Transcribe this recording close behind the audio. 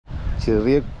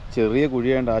ചെറിയ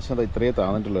കുഴിയാണ്ട് ആശാന്ത ഇത്രയേ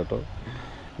താന്നിട്ടുള്ളൂ കേട്ടോ.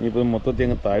 ഇനിയിപ്പോൾ മൊത്തത്തിൽ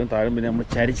അങ്ങ് താഴും പിന്നെ നമ്മൾ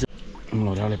ചരിച്ച് നമ്മൾ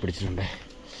ഒരാളെ പിടിച്ചിട്ടുണ്ട്.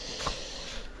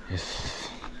 യെസ്,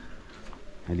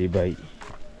 അലിബായ്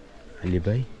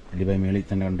മേളിൽ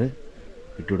തന്നെ കണ്ട്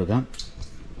ഇട്ടുകൊടുക്കാം.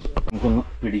 നമുക്കൊന്ന്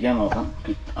പിടിക്കാൻ നോക്കാം.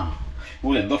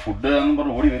 എന്തോ ഫുഡ് ആണെന്ന്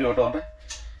പറഞ്ഞ് ഓടി വരും കേട്ടോ.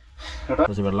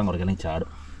 കുറച്ച് വെള്ളം കുറയ്ക്കണമെങ്കിൽ ചാടും.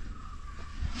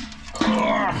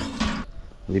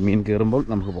 ഈ മീൻ കയറുമ്പോൾ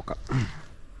നമുക്ക് പൊക്കാം.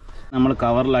 നമ്മൾ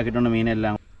കവറിലാക്കിയിട്ടുണ്ട്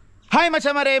മീനെല്ലാം. ഹായ്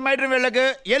മച്ചാമാരെ, മൈഡ്രീം വേൾഡിലേക്ക്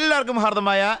എല്ലാവർക്കും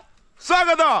ഹാർദമായ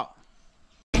സ്വാഗതം.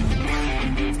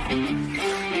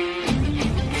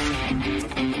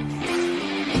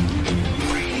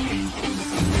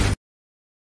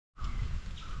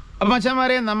 അപ്പം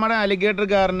മച്ചാമാരെ, നമ്മുടെ അലിഗേറ്റർ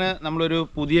കാറിന് നമ്മളൊരു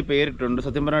പുതിയ പേരിട്ടുണ്ട്.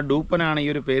 സത്യം പറഞ്ഞാൽ ഡൂപ്പനാണ് ഈ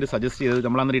ഒരു പേര് സജസ്റ്റ് ചെയ്തത്.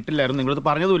 നമ്മളന്ന് ഇട്ടില്ലായിരുന്നു, നിങ്ങളത്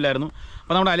പറഞ്ഞതുമില്ലായിരുന്നു.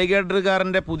 അപ്പോൾ നമ്മുടെ അലിഗേറ്റർ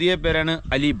കാറിൻ്റെ പുതിയ പേരാണ്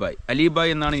അലിബായ്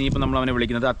എന്നാണ് ഇനിയിപ്പോൾ നമ്മൾ അവനെ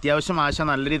വിളിക്കുന്നത്. അത്യാവശ്യം ആശ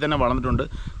നല്ല രീതിയിൽ തന്നെ വളർന്നിട്ടുണ്ട്.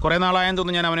 കുറേ നാളായെന്ന്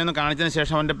തോന്നുന്നു ഞാൻ അവനെ ഒന്ന് കാണിച്ചതിന്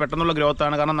ശേഷം. അവൻ്റെ പെട്ടെന്നുള്ള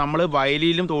ഗ്രോത്താണ്. കാരണം നമ്മൾ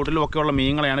വയലിലും തോട്ടിലും ഒക്കെയുള്ള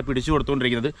മീനുകളെയാണ് പിടിച്ചു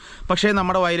കൊടുത്തുകൊണ്ടിരിക്കുന്നത്. പക്ഷേ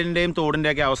നമ്മുടെ വയലിൻ്റെയും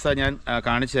തോടിൻ്റെയൊക്കെ അവസ്ഥ ഞാൻ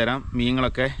കാണിച്ചു തരാം.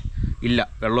 മീനുകളൊക്കെ ഇല്ല,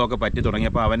 വെള്ളമൊക്കെ പറ്റി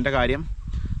തുടങ്ങിയപ്പോൾ അവൻ്റെ കാര്യം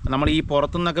നമ്മൾ ഈ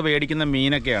പുറത്തുനിന്നൊക്കെ മേടിക്കുന്ന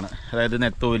മീനൊക്കെയാണ്, അതായത്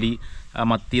നെത്തോലി,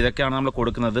 മത്തി, ഇതൊക്കെയാണ് നമ്മൾ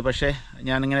കൊടുക്കുന്നത്. പക്ഷേ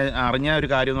ഞാനിങ്ങനെ അറിഞ്ഞ ഒരു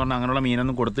കാര്യം എന്ന് പറഞ്ഞാൽ അങ്ങനെയുള്ള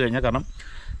മീനൊന്നും കൊടുത്തു കഴിഞ്ഞാൽ, കാരണം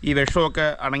ഈ വിഷമൊക്കെ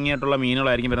അടങ്ങിയിട്ടുള്ള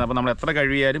മീനുകളായിരിക്കും വരുന്നത്. അപ്പോൾ നമ്മൾ എത്ര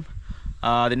കഴിയാലും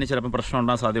അതിന് ചിലപ്പോൾ പ്രശ്നം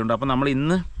ഉണ്ടാകാൻ സാധ്യതയുണ്ട്. അപ്പോൾ നമ്മൾ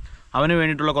ഇന്ന് അവന്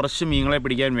വേണ്ടിയിട്ടുള്ള കുറച്ച് മീനുകളെ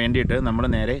പിടിക്കാൻ വേണ്ടിയിട്ട് നമ്മൾ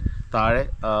നേരെ താഴെ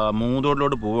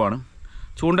മൂതോട്ടിലോട്ട് പോവുകയാണ്.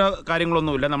 ചൂണ്ട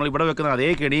കാര്യങ്ങളൊന്നുമില്ല, നമ്മളിവിടെ വെക്കുന്ന അതേ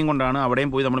കെടിയും കൊണ്ടാണ് അവിടെയും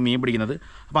പോയി നമ്മൾ മീൻ പിടിക്കുന്നത്.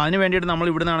 അപ്പോൾ അതിന് വേണ്ടിയിട്ട് നമ്മൾ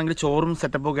ഇവിടെ നിന്നാണെങ്കിൽ ചോറും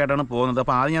സെറ്റപ്പൊക്കെ ആയിട്ടാണ് പോകുന്നത്.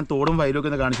 അപ്പോൾ ആദ്യം ഞാൻ തോടും വയലൊക്കെ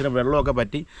ഒന്ന് കാണിച്ചിട്ട് വെള്ളമൊക്കെ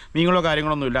പറ്റി മീനുകളോ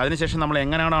കാര്യങ്ങളൊന്നുമില്ല. അതിനുശേഷം നമ്മൾ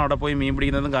എങ്ങനെയാണ് അവിടെ പോയി മീൻ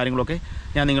പിടിക്കുന്നതും കാര്യങ്ങളൊക്കെ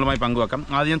ഞാൻ നിങ്ങളുമായി പങ്കുവെക്കാം.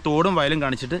 ആദ്യം ഞാൻ തോടും വയലും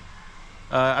കാണിച്ചിട്ട്,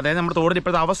 അതായത് നമ്മുടെ തോടിൻ്റെ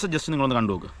ഇപ്പോഴത്തെ അവസ്ഥ ജസ്റ്റ് നിങ്ങളൊന്ന്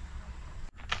കണ്ടുപോക്കുക.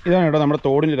 ഇതാണ് കേട്ടോ നമ്മുടെ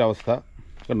തോടിൻ്റെ ഒരു അവസ്ഥ.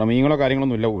 കണ്ടോ, മീനുകളോ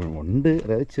കാര്യങ്ങളൊന്നും ഇല്ല, ഉണ്ട്,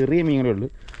 അതായത് ചെറിയ മീനുകളേ ഉള്ളൂ.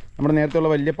 നമ്മുടെ നേരത്തെയുള്ള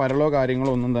വലിയ പരളോ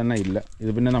കാര്യങ്ങളോ ഒന്നും തന്നെ ഇല്ല.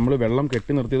 ഇത് പിന്നെ നമ്മൾ വെള്ളം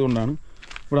കെട്ടി നിർത്തിയത് കൊണ്ടാണ്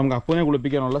ഇവിടെ നമുക്ക് അപ്പുവിനെ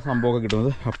കുളിപ്പിക്കാനുള്ള സംഭവമൊക്കെ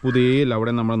കിട്ടുന്നത്. അപ്പുതേയിൽ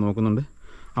അവിടെ നമ്മൾ നോക്കുന്നുണ്ട്.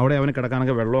 അവിടെ അവന്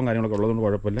കിടക്കാനൊക്കെ വെള്ളവും കാര്യങ്ങളൊക്കെ ഉള്ളതുകൊണ്ട്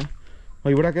കുഴപ്പമില്ല.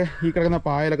 അപ്പോൾ ഇവിടെയൊക്കെ ഈ കിടക്കുന്ന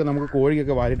പായലൊക്കെ നമുക്ക്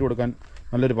കോഴിക്കൊക്കെ വാരിയിട്ട് കൊടുക്കാൻ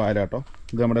നല്ലൊരു പായലാട്ടോ.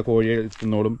 ഇത് നമ്മുടെ കോഴിയെ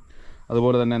തിന്നോളും.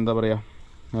 അതുപോലെ തന്നെ എന്താ പറയുക,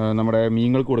 നമ്മുടെ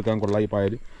മീനുകൾക്ക് കൊടുക്കാൻ കൊള്ളാം ഈ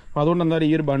പായൽ. അപ്പോൾ അതുകൊണ്ട് എന്തായാലും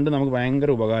ഈ ഒരു ബണ്ട് നമുക്ക് ഭയങ്കര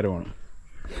ഉപകാരമാണ്.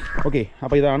 ഓക്കെ,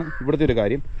 അപ്പോൾ ഇതാണ് ഇവിടുത്തെ ഒരു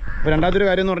കാര്യം. അപ്പോൾ രണ്ടാമത്തെ ഒരു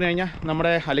കാര്യം എന്ന് പറഞ്ഞു കഴിഞ്ഞാൽ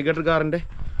നമ്മുടെ അലിഗേറ്റർ കാറിൻ്റെ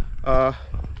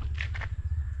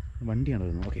വണ്ടിയാണ്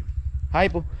വരുന്നത്. ഓക്കെ,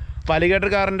 ഇപ്പോൾ അലിഗേറ്റർ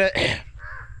കാറിൻ്റെ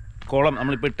കുളം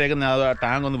നമ്മളിപ്പോൾ ഇട്ടേക്കുന്ന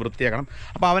ടാങ്ക് ഒന്ന് വൃത്തിയാക്കണം.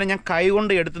 അപ്പോൾ അവനെ ഞാൻ കൈ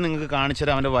കൊണ്ട് എടുത്ത് നിങ്ങൾക്ക് കാണിച്ചു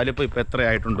തരാം അവൻ്റെ വലുപ്പം ഇപ്പോൾ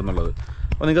എത്രയായിട്ടുണ്ടെന്നുള്ളത്.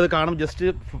 അപ്പോൾ നിങ്ങൾക്കത് കാണും. ജസ്റ്റ്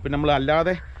നമ്മൾ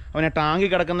അല്ലാതെ അവനെ ടാങ്കിൽ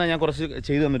കിടക്കുന്ന ഞാൻ കുറച്ച്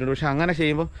ചെയ്ത് തന്നിട്ടുണ്ട്. പക്ഷേ അങ്ങനെ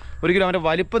ചെയ്യുമ്പോൾ ഒരിക്കലും അവൻ്റെ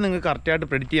വലിപ്പം നിങ്ങൾക്ക് കറക്റ്റായിട്ട്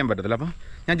പ്രെഡിക്റ്റ് ചെയ്യാൻ പറ്റത്തില്ല. അപ്പോൾ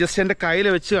ഞാൻ ജസ്റ്റ് എൻ്റെ കയ്യിൽ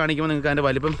വെച്ച് കാണിക്കുമ്പോൾ നിങ്ങൾക്ക് അതിൻ്റെ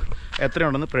വലിപ്പം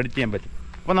എത്രയുണ്ടെന്ന് പ്രെഡിക്റ്റ് ചെയ്യാൻ പറ്റും.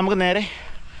 അപ്പോൾ നമുക്ക് നേരെ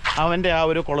അവൻ്റെ ആ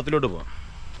ഒരു കുളത്തിലോട്ട് പോകാം.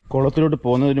 കുളത്തിലോട്ട്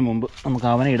പോകുന്നതിന് മുമ്പ് നമുക്ക്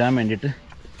അവനെ ഇടാൻ വേണ്ടിയിട്ട്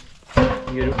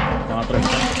ഈ ഒരു പാത്രം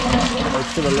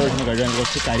കുറച്ച് വെള്ളം ഒഴിച്ച് കഴുകാൻ,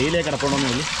 കുറച്ച് കരിയിലേക്ക് കിടക്കണമെന്നേ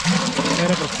ഉള്ളൂ,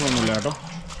 വേറെ പ്രശ്നമൊന്നുമില്ല കേട്ടോ.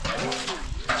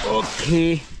 ഓക്കെ,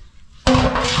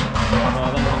 അപ്പോൾ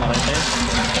അതങ്ങനെ പറയട്ടെ.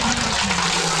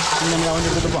 നമ്മൾ അവൻ്റെ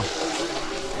അടുത്തിട്ട് പോവാം.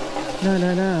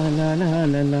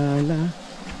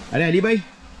 അരെ അലിബായ്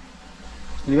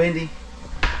എന്തി?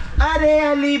 അരെ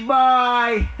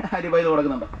അലിബായ്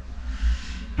തുടക്കുന്നുണ്ടോ?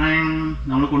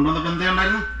 നമ്മൾ കൊണ്ടുവന്നപ്പോൾ എന്താ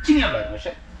ഉണ്ടായിരുന്നു? ചിനി ഉണ്ടായിരുന്നു.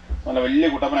 പക്ഷേ നല്ല വലിയ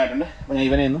കുട്ടപ്പനായിട്ടുണ്ട്. അപ്പോൾ ഞാൻ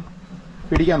ഇവനെ ഒന്ന്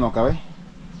പിടിക്കാൻ നോക്കാവേ.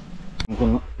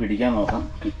 നമുക്കൊന്ന് പിടിക്കാൻ നോക്കാം.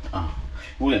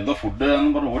 എന്തോ ഫുഡ്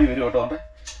ആണെന്ന് പറഞ്ഞ് ഓടി വരും കേട്ടോ.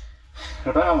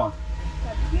 കേട്ടോ അമ്മ,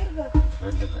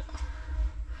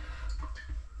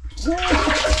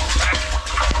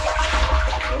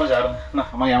 ചാടുന്നു.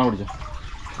 അമ്മ ഞാണ പിടിച്ചോ.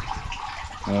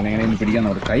 അവനെങ്ങനെയൊന്ന് പിടിക്കാൻ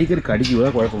നോക്കാം. കൈ കയറി കടിക്കുക,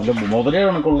 കുഴപ്പമില്ല. മുതലേ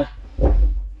കണക്കുള്ള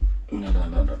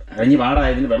കഴിഞ്ഞ്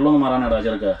പാടായതിന് വെള്ളമൊന്നും മാറാനാടാ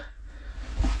ചെറുക്ക.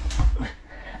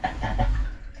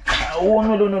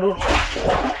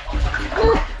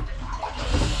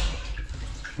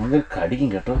 നമുക്ക് കടിക്കും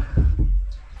കേട്ടോ.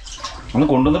 അന്ന്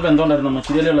കൊണ്ടുവന്നപ്പോൾ എന്തുകൊണ്ടായിരുന്നു?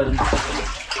 മച്ചിരിയല്ലേ ഉള്ളായിരുന്നു.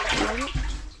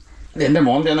 ഇത് എൻ്റെ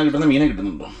മോൻ തേന്നാ കിട്ടുന്ന മീനെ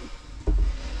കിട്ടുന്നുണ്ടോ?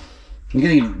 എനിക്ക്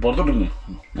പുറത്തോട്ടിരുന്നു,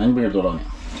 ഞാൻ പോയി എടുത്തോളാം.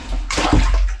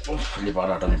 വലിയ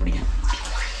പാടാട്ടോ എന്നെ പിടിക്കാൻ.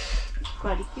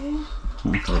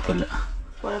 കുഴപ്പമില്ല,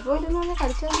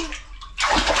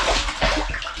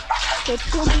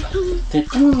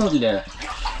 തെറ്റൊന്നുമില്ല.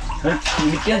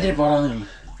 പിടിക്കാൻ ഇച്ചിരി പാടാന്നേ ഉള്ളൂ.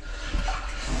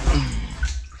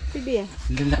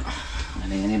 ഇല്ല,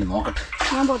 ഞാനെങ്ങനെയാണ് നോക്കട്ടെ.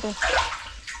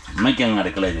 അമ്മയ്ക്ക് അങ്ങ്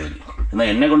അടുക്കളയിൽ ജോലി. എന്നാൽ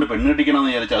എന്നെ കൊണ്ട് പെണ്ണ് കെട്ടിക്കണമെന്ന്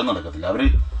വിചാരിച്ചാൽ അത് നടക്കത്തില്ല. അവർ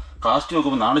കാസ്റ്റ്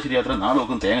നോക്കുമ്പോൾ നാട് ശരിയാത്ര, നാട്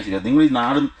നോക്കും തേങ്ങ ശരിയാ. നിങ്ങൾ ഈ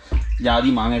നാടും ജാതി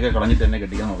മാങ്ങയൊക്കെ കളഞ്ഞിട്ട് എന്നെ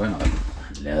കെട്ടിക്കാൻ നോക്കാൻ നടക്കും.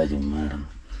 അല്ലാതെ ചുമ്മാ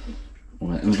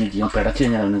എനിക്ക് ഞാൻ പിടച്ച്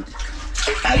കഴിഞ്ഞാൽ അവന്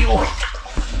അയ്യോ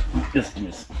ജസ്റ്റ്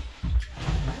മിസ്.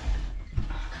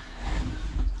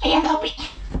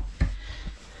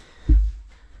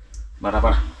 പറ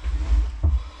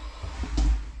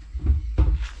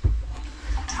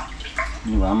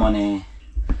നീ വാ മോനെ.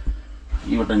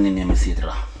 ഈ വട്ടം നിന്നെ മിസ്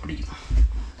ചെയ്തിടാ പിടിക്കും.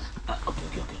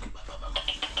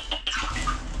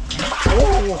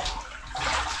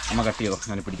 അമ്മ കട്ട് ചെയ്തോ,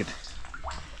 ഞാൻ പിടിക്കട്ടെ.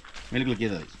 മേൽ ക്ലിക്ക്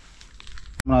ചെയ്താൽ മതി.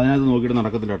 നമ്മൾ അതിനകത്ത് നോക്കിയിട്ട്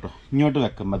നടക്കത്തില്ല കേട്ടോ. ഇങ്ങോട്ട്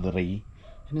വെക്കുമ്പോൾ അത് റൈ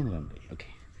പിന്നെ കണ്ടേ. ഓക്കെ,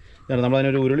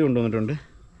 നമ്മളതിനൊരു ഉരുളി കൊണ്ടുവന്നിട്ടുണ്ട്.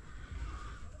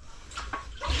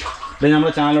 ഇത്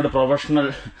നമ്മുടെ ചാനലിലോട്ട് പ്രൊഫഷണൽ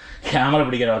ക്യാമറ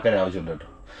പിടിക്കാൻ ആൾക്കാർ ആവശ്യമുണ്ട് കേട്ടോ.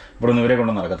 ഇവിടെ ഒന്നും ഇവരെ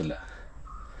കൊണ്ടൊന്നും നടക്കത്തില്ല.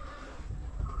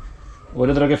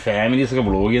 ഓരോരുത്തരൊക്കെ ഫാമിലീസൊക്കെ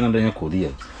വ്ളോഗ് ചെയ്യുന്നുണ്ട്. ഞാൻ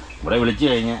കൊതിയായി. ഇവിടെ വിളിച്ചു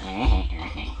കഴിഞ്ഞാൽ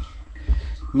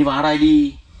ഇനി വാടാലി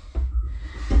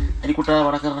അരിക്കുട്ടാ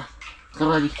വാടാ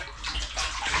കറാലി.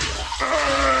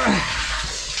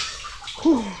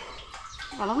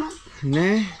 പിന്നെ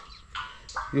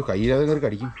അയ്യോ കയ്യിലാതെ കയറി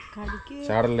കടിക്കും.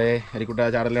 ചാടല്ലേ അരിക്കുട്ടാ,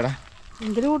 ചാടല്ലേടാ.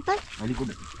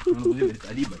 അലിക്കുട്ടൻ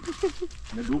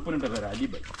ഡൂപ്പനുണ്ടോ പേര്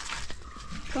അലിബായ്.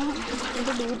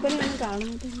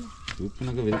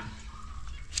 ഡൂപ്പനൊക്കെ വരും.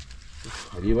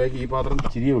 അലിബായ്ക്ക് ഈ പാത്രം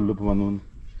ചിരിയേ ഉള്ളൂ ഇപ്പം വന്നു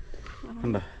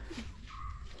കണ്ട.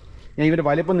 ഞാൻ ഇവരുടെ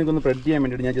വലിപ്പം നിൽക്കൊന്ന് പ്രെഡിക്റ്റ് ചെയ്യാൻ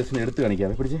വേണ്ടിയിട്ട് ഞാൻ ജസ്റ്റ് എടുത്ത്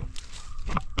കാണിക്കാം. പിടിച്ച്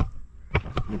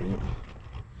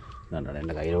ഇതുണ്ടാണ്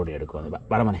എൻ്റെ കയ്യിലൂടെ എടുക്കുക.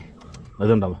 പടമനെ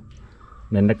അതുണ്ടാവും.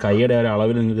 എൻ്റെ കൈയുടെ ഒരു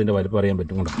അളവിൽ നിങ്ങൾക്ക് എൻ്റെ വലിപ്പം അറിയാൻ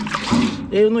പറ്റും. കൊണ്ടോ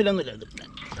ഒന്നുമില്ല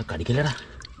കടിക്കില്ലടാ.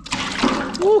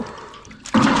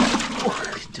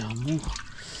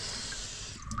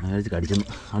 കടിച്ചെന്ന്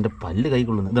അവൻ്റെ പല്ല് കൈ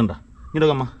കൊള്ളുന്നു. ഇതുണ്ടാ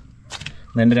ഇങ്ങോട്ടൊക്കെ അമ്മ.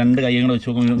 എൻ്റെ 2 കൈ കൂടെ വെച്ച്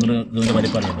നോക്കുമ്പോൾ ഇതിൻ്റെ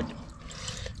വലിപ്പം അറിയാൻ പറ്റും.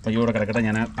 അപ്പോൾ ഇവിടെ കിടക്കട്ടെ,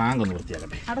 ഞാൻ ടാങ്ക് ഒന്ന്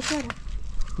വൃത്തിയാക്കട്ടെ.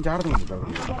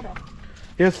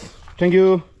 Yes, thank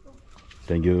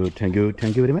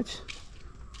you very much.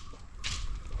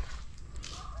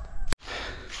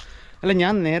 അല്ല,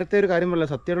 ഞാൻ നേരത്തെ ഒരു കാര്യം പറയില്ല,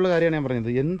 സത്യമുള്ള കാര്യമാണ് ഞാൻ പറഞ്ഞത്.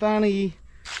 എന്താണ് ഈ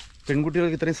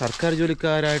പെൺകുട്ടികൾക്ക് ഇത്രയും സർക്കാർ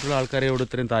ജോലിക്കാരായിട്ടുള്ള ആൾക്കാരെയോട്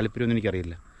ഇത്രയും താല്പര്യമൊന്നും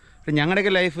എനിക്കറിയില്ല. പക്ഷേ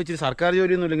ഞങ്ങളുടെയൊക്കെ ലൈഫ് വെച്ചിട്ട് സർക്കാർ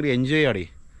ജോലിയൊന്നും ഇല്ലെങ്കിൽ എൻജോയ് ആടി.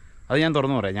 അത് ഞാൻ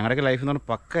തുറന്നു പറയാം. ഞങ്ങളുടെയൊക്കെ ലൈഫ് എന്ന് പറഞ്ഞാൽ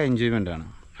പക്ക എൻജോയ്മെൻറ്റാണ്.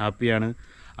 ഹാപ്പിയാണ്.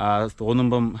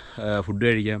 തോന്നുമ്പം ഫുഡ്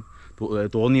കഴിക്കാം,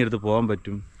 തോന്നിയെടുത്ത് പോകാൻ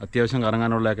പറ്റും. അത്യാവശ്യം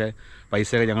കറങ്ങാനുള്ളതൊക്കെ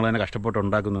പൈസയൊക്കെ ഞങ്ങൾ തന്നെ കഷ്ടപ്പെട്ട്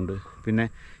ഉണ്ടാക്കുന്നുണ്ട്. പിന്നെ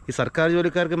ഈ സർക്കാർ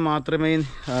ജോലിക്കാർക്ക് മാത്രമേ,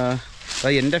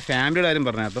 അതായത് എൻ്റെ ഫാമിലിയുടെ കാര്യം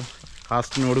പറഞ്ഞ കേട്ടോ,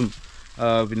 കാസ്റ്റിനോടും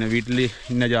പിന്നെ വീട്ടിൽ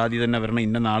ഇന്ന ജാതി തന്നെ വരണം,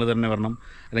 ഇന്ന നാൾ തന്നെ വരണം,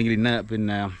 അല്ലെങ്കിൽ ഇന്ന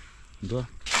പിന്നെ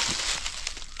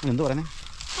എന്തു പറയുന്നത്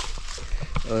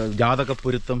ജാതക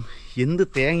പൊരുത്തം, എന്ത്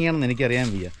തേങ്ങയാണെന്ന് എനിക്കറിയാൻ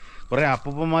വയ്യ. കുറേ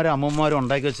അപ്പൂപ്പന്മാരും അമ്മമാരും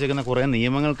ഉണ്ടാക്കി വെച്ചേക്കുന്ന കുറേ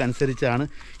നിയമങ്ങൾക്കനുസരിച്ചാണ്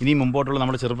ഇനി മുമ്പോട്ടുള്ള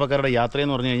നമ്മുടെ ചെറുപ്പക്കാരുടെ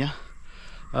യാത്രയെന്ന് പറഞ്ഞു കഴിഞ്ഞാൽ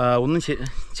ഒന്നും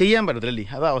ചെയ്യാൻ പറ്റത്തില്ലല്ലേ,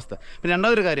 അതാ അവസ്ഥ. പിന്നെ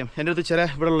രണ്ടാമതൊരു കാര്യം, എൻ്റെ അടുത്ത് ചില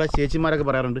ഇവിടെയുള്ള ചേച്ചിമാരൊക്കെ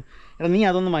പറയാറുണ്ട്, എടാ നീ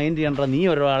അതൊന്നും മൈൻഡ് ചെയ്യണ്ട, നീ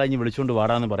ഒരാളെ ഇനി വിളിച്ചുകൊണ്ട്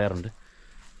വാടാന്ന് പറയാറുണ്ട്.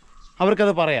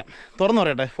 അവർക്കത് പറയാം, തുറന്നു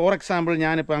പറയട്ടെ. ഫോർ എക്സാമ്പിൾ,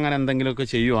 ഞാനിപ്പോൾ അങ്ങനെ എന്തെങ്കിലുമൊക്കെ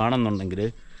ചെയ്യുവാണെന്നുണ്ടെങ്കിൽ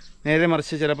നേരെ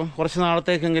മറിച്ച് ചിലപ്പം കുറച്ച്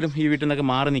നാളത്തേക്കെങ്കിലും ഈ വീട്ടിൽ നിന്നൊക്കെ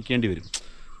മാറി നിൽക്കേണ്ടി വരും.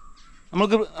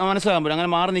 നമുക്ക് മനസ്സിലാകാൻ പറ്റും,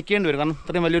 അങ്ങനെ മാറി നിൽക്കേണ്ടി വരും. കാരണം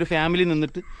ഇത്രയും വലിയൊരു ഫാമിലി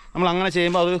നിന്നിട്ട് നമ്മൾ അങ്ങനെ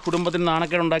ചെയ്യുമ്പോൾ അത് കുടുംബത്തിന്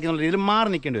നാണക്കേട് ഉണ്ടാക്കി എന്നുള്ള രീതിയിൽ മാറി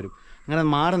നിൽക്കേണ്ടി വരും. അങ്ങനെ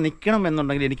മാറി നിൽക്കണം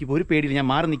എന്നുണ്ടെങ്കിൽ എനിക്ക് ഒരു പേടിയില്ല, ഞാൻ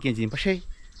മാറി നിൽക്കുകയും ചെയ്യും. പക്ഷേ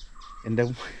എൻ്റെ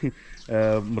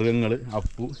മൃഗങ്ങൾ,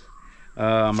 അപ്പു,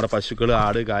 നമ്മുടെ പശുക്കൾ,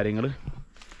 ആട് കാര്യങ്ങൾ,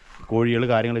 കോഴികൾ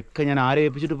കാര്യങ്ങളൊക്കെ ഞാൻ ആരെ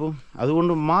ഏൽപ്പിച്ചിട്ട് പോകും.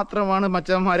 അതുകൊണ്ട് മാത്രമാണ്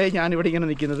മച്ചന്മാരെ ഞാനിവിടെ ഇങ്ങനെ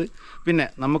നിൽക്കുന്നത്. പിന്നെ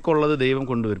നമുക്കുള്ളത് ദൈവം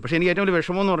കൊണ്ടുവരും. പക്ഷേ എനിക്ക് ഏറ്റവും വലിയ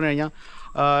വിഷമം എന്ന് പറഞ്ഞു കഴിഞ്ഞാൽ,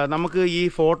 നമുക്ക് ഈ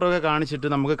ഫോട്ടോ ഒക്കെ കാണിച്ചിട്ട്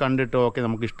നമുക്ക് കണ്ടിട്ട് ഓക്കെ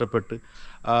നമുക്ക് ഇഷ്ടപ്പെട്ട്,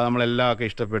 നമ്മളെല്ലാം ഒക്കെ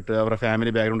ഇഷ്ടപ്പെട്ട്, അവരുടെ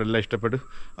ഫാമിലി ബാക്ക്ഗ്രൗണ്ട് എല്ലാം ഇഷ്ടപ്പെട്ട്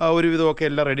ഒരുവിധമൊക്കെ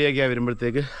എല്ലാം റെഡിയാക്കിയാൽ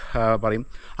വരുമ്പോഴത്തേക്ക് പറയും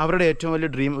അവരുടെ ഏറ്റവും വലിയ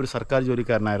ഡ്രീം ഒരു സർക്കാർ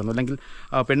ജോലിക്കാരനായിരുന്നു, അല്ലെങ്കിൽ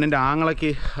പെണ്ണിൻ്റെ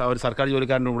ആങ്ങളയ്ക്ക് ഒരു സർക്കാർ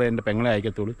ജോലിക്കാരൻ്റെ കൂടെ എൻ്റെ പെങ്ങളെ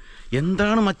അയക്കത്തുള്ളൂ.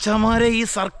 എന്താണ് മച്ചാമാരെ ഈ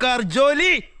സർക്കാർ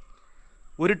ജോലി?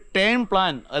 ഒരു ടേം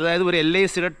പ്ലാൻ, അതായത് ഒരു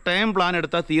LICയുടെ ടേം പ്ലാൻ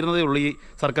എടുത്താൽ തീർന്നതേ ഉള്ളൂ ഈ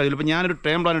സർക്കാർ ജോലി. ഇപ്പോൾ ഞാനൊരു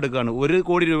ടേം പ്ലാൻ എടുക്കുകയാണ്, 1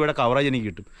 കോടി രൂപയുടെ കവറേജ് എനിക്ക്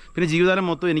കിട്ടും. പിന്നെ ജീവിതകാലം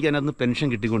മൊത്തം എനിക്ക് അതിനകത്ത് പെൻഷൻ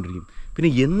കിട്ടിക്കൊണ്ടിരിക്കും. പിന്നെ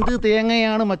എന്ത്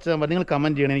തേങ്ങയാണ് മച്ചാൻ, നിങ്ങൾ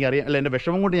കമൻറ്റ് ചെയ്യണം, എനിക്കറിയാം. അല്ല, എൻ്റെ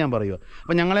വിഷമം കൊണ്ട് ഞാൻ പറയുക.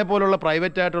 അപ്പോൾ ഞങ്ങളെപ്പോലുള്ള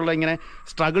പ്രൈവറ്റായിട്ടുള്ള ഇങ്ങനെ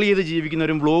സ്ട്രഗിൾ ചെയ്ത്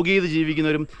ജീവിക്കുന്നവരും, വ്ളോഗ് ചെയ്ത്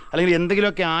ജീവിക്കുന്നവരും, അല്ലെങ്കിൽ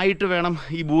എന്തെങ്കിലുമൊക്കെ ആയിട്ട് വേണം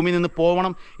ഈ ഭൂമിയിൽ നിന്ന്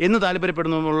പോകണം എന്ന്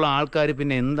താല്പര്യപ്പെടുന്നുള്ള ആൾക്കാർ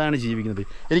പിന്നെ എന്താണ് ജീവിക്കുന്നത്?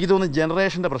 എനിക്ക് തോന്നുന്നു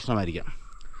ജനറേഷൻ്റെ പ്രശ്നമായിരിക്കാം.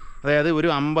 അതായത് ഒരു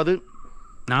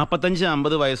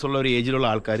 45-50 വയസ്സുള്ള ഒരു ഏജിലുള്ള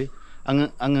ആൾക്കാർ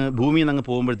അങ്ങ് ഭൂമിയിൽ നിന്ന് അങ്ങ്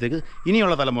പോകുമ്പോഴത്തേക്ക്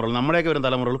ഇനിയുള്ള തലമുറകൾ, നമ്മുടെയൊക്കെ വരുന്ന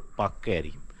തലമുറകൾ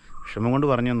പക്കയായിരിക്കും. വിഷമം കൊണ്ട്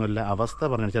പറഞ്ഞൊന്നുമില്ല, അവസ്ഥ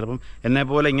പറഞ്ഞു. ചിലപ്പം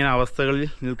എന്നെപ്പോലെ ഇങ്ങനെ അവസ്ഥകളിൽ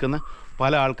നിൽക്കുന്ന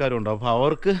പല ആൾക്കാരും ഉണ്ടാവും. അപ്പോൾ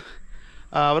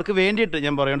അവർക്ക് വേണ്ടിയിട്ട്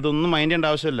ഞാൻ പറയേണ്ടത് ഒന്നും മൈൻഡ്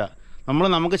ചെയ്യേണ്ട ആവശ്യമില്ല.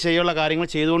 നമുക്ക് ചെയ്യാനുള്ള കാര്യങ്ങൾ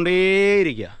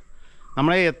ചെയ്തുകൊണ്ടേയിരിക്കുക.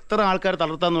 നമ്മളെ എത്ര ആൾക്കാർ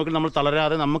തളർത്താൻ നോക്കി നമ്മൾ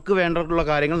തളരാതെ നമുക്ക് വേണ്ടിയിട്ടുള്ള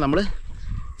കാര്യങ്ങൾ നമ്മൾ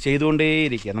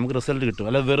ചെയ്തുകൊണ്ടേയിരിക്കുക. നമുക്ക് റിസൾട്ട് കിട്ടും.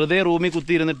 അല്ല വെറുതെ റൂമിൽ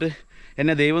കുത്തിയിരുന്നിട്ട്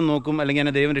എന്നെ ദൈവം നോക്കും അല്ലെങ്കിൽ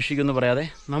എന്നെ ദൈവം രക്ഷിക്കുമെന്ന് പറയാതെ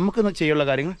നമുക്ക് ചെയ്യാനുള്ള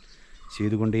കാര്യങ്ങൾ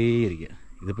ചെയ്തുകൊണ്ടേയിരിക്കുക.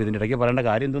 ഇതിപ്പോൾ ഇതിൻ്റെ ഇടയ്ക്ക് പറയേണ്ട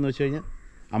കാര്യം എന്താണെന്ന് വെച്ച് കഴിഞ്ഞാൽ,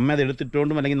 അമ്മ അത്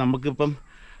എടുത്തിട്ടുകൊണ്ടും അല്ലെങ്കിൽ നമുക്കിപ്പം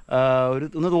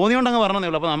ഒന്ന് തോന്നിയോണ്ടങ്ങ് പറഞ്ഞതേ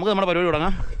ഉള്ളൂ. അപ്പോൾ നമുക്ക് നമ്മുടെ പരിപാടി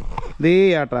തുടങ്ങാം. ഇതേ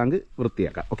ആ ടാങ്ക്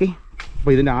വൃത്തിയാക്കാം. ഓക്കെ,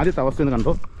 അപ്പോൾ ഇതിൻ്റെ ആദ്യത്തെ അവസ്ഥ ഒന്ന്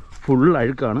കണ്ടോ, ഫുൾ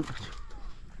അഴുക്കാണ്.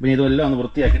 പിന്നെ ഇതെല്ലാം ഒന്ന്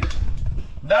വൃത്തിയാക്കിയിട്ട്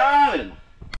ഇതാ വരുന്നു.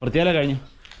 വൃത്തിയാലേ കഴിഞ്ഞു.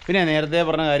 പിന്നെ നേരത്തെ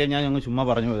പറഞ്ഞ കാര്യം ഞാൻ ഞങ്ങൾ ചുമ്മാ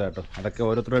പറഞ്ഞു പോയതാ കേട്ടോ. അതൊക്കെ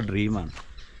ഓരോരുത്തരുടെ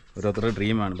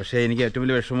ഡ്രീമാണ്. പക്ഷേ എനിക്ക് ഏറ്റവും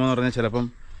വലിയ വിഷമം എന്ന് പറഞ്ഞാൽ ചിലപ്പം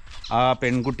ആ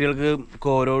പെൺകുട്ടികൾക്ക്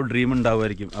ഓരോ ഡ്രീം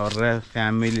ഉണ്ടാവുമായിരിക്കും, അവരുടെ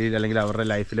ഫാമിലിയിൽ അല്ലെങ്കിൽ അവരുടെ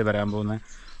ലൈഫിൽ വരാൻ പോകുന്ന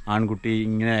ആൺകുട്ടി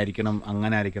ഇങ്ങനെ ആയിരിക്കണം,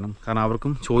 അങ്ങനെ ആയിരിക്കണം. കാരണം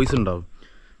അവർക്കും ചോയ്സ് ഉണ്ടാവും.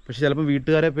 പക്ഷേ ചിലപ്പോൾ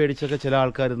വീട്ടുകാരെ പേടിച്ചൊക്കെ ചില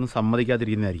ആൾക്കാരൊന്നും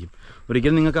സമ്മതിക്കാതിരിക്കുന്നതായിരിക്കും.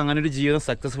 ഒരിക്കലും നിങ്ങൾക്ക് അങ്ങനെ ഒരു ജീവിതം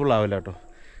സക്സസ്ഫുൾ ആവില്ല കേട്ടോ.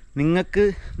 നിങ്ങൾക്ക്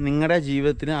നിങ്ങളുടെ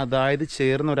ജീവിതത്തിന് അതായത്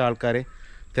ചേർന്ന ഒരാൾക്കാരെ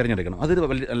തിരഞ്ഞെടുക്കണം. അതൊരു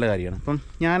വലിയ നല്ല കാര്യമാണ്. ഇപ്പം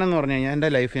ഞാനെന്ന് പറഞ്ഞു കഴിഞ്ഞാൽ എൻ്റെ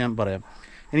ലൈഫ് ഞാൻ പറയാം.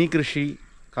 എനിക്ക് കൃഷി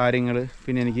കാര്യങ്ങൾ,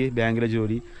 പിന്നെ എനിക്ക് ബാങ്കിലെ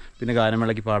ജോലി, പിന്നെ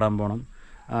ഗാനമേളയ്ക്ക് പാടാൻ പോകണം,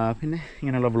 പിന്നെ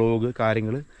ഇങ്ങനെയുള്ള വ്ളോഗ്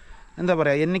കാര്യങ്ങൾ. എന്താ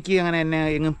പറയുക, എനിക്ക് അങ്ങനെ എന്നെ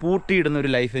എങ്ങും പൂട്ടിയിടുന്ന ഒരു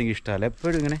ലൈഫ് എനിക്ക് ഇഷ്ടമല്ല.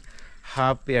 എപ്പോഴും ഇങ്ങനെ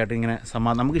ഹാപ്പി ആയിട്ട് ഇങ്ങനെ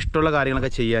നമുക്ക് ഇഷ്ടമുള്ള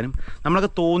കാര്യങ്ങളൊക്കെ ചെയ്യാനും.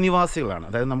 നമ്മളൊക്കെ തോന്നിവാസികളാണ്,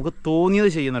 അതായത് നമുക്ക് തോന്നിയത്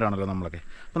ചെയ്യുന്നവരാണല്ലോ നമ്മളൊക്കെ.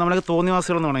 അപ്പോൾ നമ്മളൊക്കെ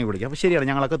തോന്നിവാസികളെന്ന് വേണമെങ്കിൽ വിളിക്കാം. അപ്പോൾ ശരിയാണ്,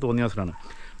 ഞങ്ങളൊക്കെ തോന്നിവാസികളാണ്.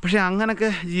 പക്ഷേ അങ്ങനെയൊക്കെ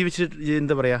ജീവിച്ചിട്ട്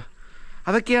എന്താ പറയുക,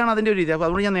 അതൊക്കെയാണ് അതിൻ്റെ ഒരു രീതി. അപ്പോൾ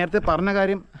അതുകൊണ്ട് ഞാൻ നേരത്തെ പറഞ്ഞ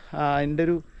കാര്യം എൻ്റെ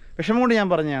ഒരു വിഷമം കൊണ്ട് ഞാൻ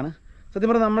പറഞ്ഞതാണ്. സത്യം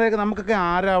പറഞ്ഞാൽ നമുക്കൊക്കെ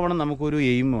ആരാവണം, നമുക്കൊരു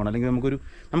എയിം വേണം, അല്ലെങ്കിൽ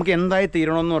നമുക്ക് എന്തായി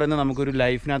തീരണമെന്ന് പറയുന്നത് നമുക്കൊരു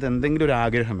ലൈഫിനകത്ത് എന്തെങ്കിലും ഒരു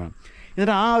ആഗ്രഹം വേണം.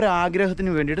 എന്നിട്ട് ആ ഒരു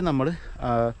ആഗ്രഹത്തിന് വേണ്ടിയിട്ട് നമ്മൾ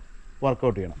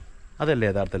വർക്കൗട്ട് ചെയ്യണം. അതല്ലേ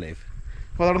യഥാർത്ഥ ലൈഫ്.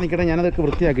 അപ്പോൾ അതവിടെ നിൽക്കട്ടെ, ഞാനതൊക്കെ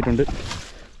വൃത്തിയാക്കിയിട്ടുണ്ട്.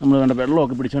 നമ്മൾ വേണ്ട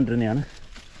വെള്ളമൊക്കെ പിടിച്ചുകൊണ്ടിരുന്നതാണ്.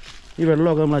 ഈ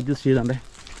വെള്ളമൊക്കെ നമ്മൾ അഡ്ജസ്റ്റ് ചെയ്താണ്ടേ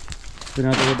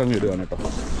ഇതിനകത്തോട്ട് അങ്ങ് ഇടുകയാണ് കേട്ടോ.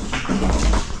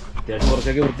 അത്യാവശ്യം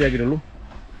കുറച്ചൊക്കെ വൃത്തിയാക്കിയിട്ടുള്ളൂ.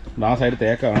 ആ സൈഡ്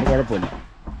തേക്കാണ്, കുഴപ്പമില്ല.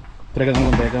 ഇത്രയൊക്കെ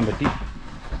നമുക്ക് തേക്കാൻ പറ്റി.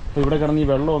 അപ്പോൾ ഇവിടെ കിടന്ന് ഈ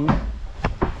വെള്ളമൊന്ന്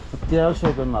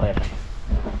അത്യാവശ്യമൊക്കെ ഒന്ന് നിറയട്ടെ.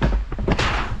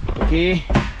 ഓക്കേ,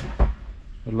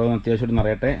 വെള്ളമൊന്ന് അത്യാവശ്യമായിട്ട്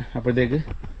നിറയട്ടെ. അപ്പോഴത്തേക്ക്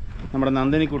നമ്മുടെ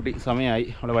നന്ദിനിക്കുട്ടി സമയമായി,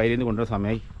 അവിടെ വയലിൽ നിന്ന് കൊണ്ടുവരുന്ന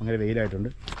സമയമായി. അങ്ങനെ വെയിലായിട്ടുണ്ട്.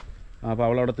 അപ്പോൾ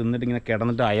അവളവിടെ തിന്നിട്ട് ഇങ്ങനെ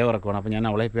കിടന്നിട്ട് അയവിറക്കണം. അപ്പോൾ ഞാൻ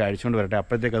അവളെ പോയി അഴിച്ചുകൊണ്ട് വരട്ടെ.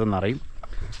 അപ്പോഴത്തേക്ക് അത് നിറയും.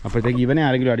 അപ്പോഴത്തേക്ക് ഇവനെ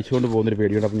ആരെങ്കിലും അടിച്ചുകൊണ്ട് പോകുന്നൊരു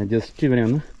പേടിയുണ്ട്. അപ്പോൾ ഞാൻ ജസ്റ്റ് ഇവനെ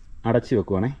ഒന്ന് അടച്ച്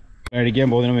വെക്കുവാണേ. കഴിക്കാൻ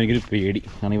പോകുന്നതിനും എനിക്കൊരു പേടി,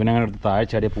 കാരണം ഇവനങ്ങനെ എടുത്ത് താഴെ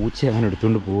ചാടിയ പൂച്ച അങ്ങനെ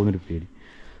എടുത്തുകൊണ്ട് പോകുന്നൊരു പേടി.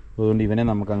 അതുകൊണ്ട് ഇവനെ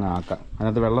നമുക്കങ്ങ് ആക്കാം.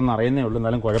 അതിനകത്ത് വെള്ളം നിറയുന്നേ ഉള്ളൂ,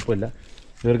 എന്നാലും കുഴപ്പമില്ല.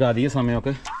 ഇവർക്ക് അധിക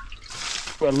സമയമൊക്കെ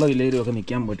വെള്ളം ഇല്ലെങ്കിലുമൊക്കെ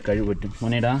നിൽക്കാൻ കഴിവ് പറ്റും.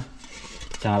 മോനേടാ,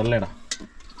 ചാറല്ലേടാ,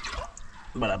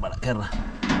 കയറ,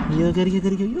 അയ്യോ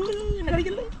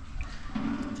കയറിക്കല്ലേ,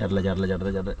 ചാടില്ല.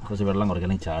 കുറച്ച് വെള്ളം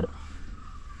കുറയ്ക്കണം, ചാടും.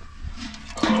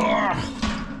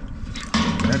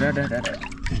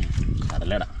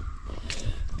 ചാടല്ലേടാ,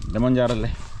 എൻ്റെ മോൻ ചാടല്ലേ.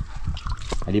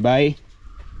 അലിബായ്,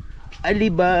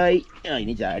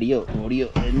 ഇനി ചാടിയോ ഓടിയോ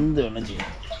എന്ത് വേണം ചെയ്യും.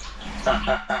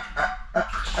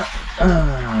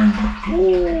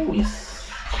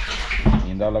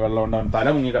 നീന്താനുള്ള വെള്ളം ഉണ്ടാവും, തല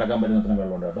മുങ്ങി കിടക്കാൻ പറ്റുന്ന അത്ര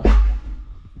വെള്ളമുണ്ട് കേട്ടോ.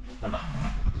 കണ്ടോ,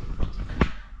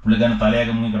 പുള്ളിക്കാരൻ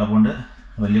തലയൊക്കെ മുങ്ങി കിടപ്പുണ്ട്,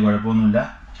 വലിയ കുഴപ്പമൊന്നുമില്ല.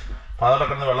 അപ്പോൾ അതോടെ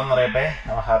കിടന്ന് വെള്ളം നിറയട്ടെ,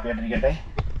 ഹാപ്പി ആയിട്ടിരിക്കട്ടെ.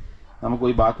 നമുക്ക്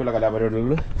ഈ ബാക്കിയുള്ള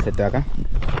കലാപരിപാടികൾ സെറ്റാക്കാം.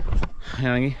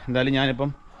 ആണെങ്കിൽ എന്തായാലും ഞാനിപ്പം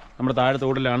നമ്മുടെ താഴെ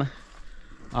തോടിലാണ്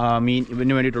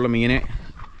ഇവന് വേണ്ടിയിട്ടുള്ള മീനെ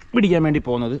പിടിക്കാൻ വേണ്ടി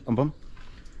പോകുന്നത്. അപ്പം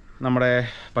നമ്മുടെ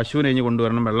പശുവിനെ കഴിഞ്ഞ്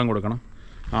കൊണ്ടുവരണം, വെള്ളം കൊടുക്കണം,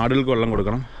 ആടുകൾക്ക് വെള്ളം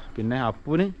കൊടുക്കണം. പിന്നെ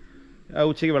അപ്പുവിന്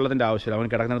ഉച്ചയ്ക്ക് വെള്ളത്തിൻ്റെ ആവശ്യമില്ല, അവൻ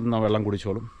കിടക്കുന്നിടത്ത് നിന്ന് വെള്ളം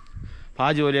കുടിച്ചോളും. അപ്പോൾ ആ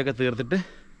ജോലിയൊക്കെ തീർത്തിട്ട്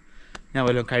ഞാൻ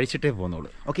വല്ലതും കഴിച്ചിട്ടേ പോകുന്നുള്ളൂ.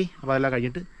 ഓക്കെ, അപ്പോൾ അതെല്ലാം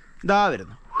കഴിഞ്ഞിട്ട് ഇതാ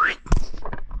വരുന്നു.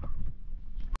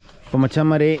 അപ്പോൾ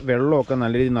മച്ചാന്മാരെ, വെള്ളമൊക്കെ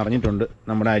നല്ല രീതിയിൽ നിറഞ്ഞിട്ടുണ്ട്.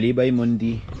 നമ്മുടെ അലിബായ്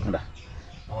മോൻതി കണ്ടാ,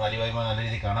 നമ്മൾ അലിബായ് മോൻ നല്ല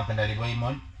രീതിയിൽ കാണാം. അപ്പം എൻ്റെ അലിബായ്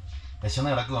മോൻ വിശന്ന്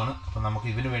കിടക്കുവാണ്. അപ്പം നമുക്ക്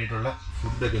ഇവന് വേണ്ടിയിട്ടുള്ള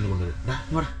ഫുഡൊക്കെ ഒന്ന് കൊണ്ടുവരും.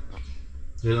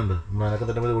 വരുന്നുണ്ട്, നമ്മൾ അനക്കം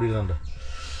തട്ടുമ്പോൾ കൂടി ഇരുന്നുണ്ട്.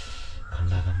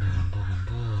 കണ്ട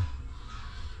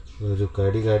ഒരു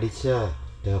കടി കടിച്ച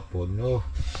പൊന്നോ.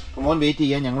 മോൻ വെയിറ്റ്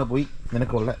ചെയ്യാൻ ഞങ്ങൾ പോയി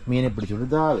നിനക്കുള്ള മീനെ പിടിച്ചോണ്ട്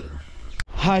ഇതാ വരുന്നു.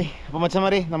 ഹായ്, അപ്പോൾ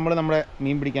മച്ചന്മാരെ, നമ്മുടെ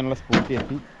മീൻ പിടിക്കാനുള്ള സ്പോട്ടിൽ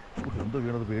എത്തി. എന്തോ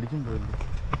വീണത്, പേടിച്ചും പോയില്ല.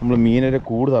 നമ്മൾ മീനൊരു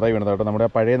കൂട് തറയി വീണത് കേട്ടോ. നമ്മുടെ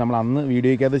പഴയ നമ്മൾ അന്ന്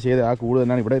വീഡിയോയ്ക്കകത്ത് ചെയ്ത ആ കൂട്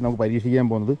തന്നെയാണ് ഇവിടെ നമുക്ക് പരീക്ഷിക്കാൻ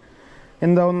പോകുന്നത്.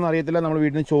 എന്താണെന്ന് അറിയത്തില്ല. നമ്മൾ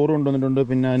വീട്ടിൽ നിന്ന് ചോറ് കൊണ്ടുവന്നിട്ടുണ്ട്,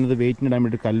 പിന്നെ അതിനകത്ത് വെയിറ്റിനിടാൻ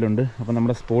വേണ്ടി കല്ലുണ്ട്. അപ്പോൾ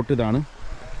നമ്മുടെ സ്പോട്ട് ഇതാണ്.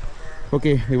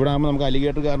 ഓക്കെ, ഇവിടെ ആകുമ്പോൾ നമുക്ക്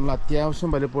അലിഗേറ്റർ കാരണമുള്ള അത്യാവശ്യം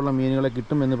വലുപ്പമുള്ള മീനുകളെ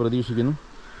കിട്ടുമെന്ന് പ്രതീക്ഷിക്കുന്നു.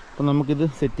 അപ്പോൾ നമുക്കിത്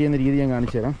സെറ്റ് ചെയ്യുന്ന രീതി ഞാൻ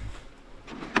കാണിച്ചു തരാം.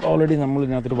 ഓൾറെഡി നമ്മൾ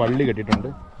ഇതിനകത്തൊരു വള്ളി കെട്ടിയിട്ടുണ്ട്.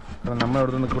 കാരണം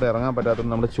നമ്മളവിടെ നിന്ന് ഇവിടെ ഇറങ്ങാൻ പറ്റാത്തത്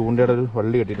നമ്മുടെ ചൂണ്ടയുടെ ഒരു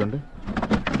വള്ളി കെട്ടിയിട്ടുണ്ട്.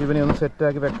 ഇവനെ ഒന്ന്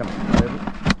സെറ്റാക്കി വെക്കണം, അതായത്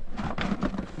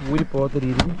ഊരിപ്പോകാത്ത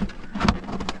രീതിയിൽ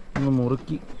ഒന്ന്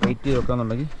മുറുക്കി വെയിറ്റ് ചെയ്ത്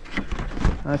വെക്കാന്നുണ്ടെങ്കിൽ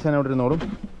ആശാൻ അവിടെ ഇരുന്നോളും.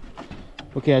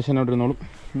 ഓക്കെ, ആശാൻ അവിടെ ഇരുന്നോളും.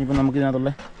 ഇനിയിപ്പോൾ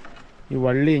നമുക്കിതിനകത്തുള്ള ഈ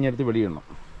വള്ളി കഴിഞ്ഞെടുത്ത് വെളിയിടണം.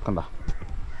 കണ്ട,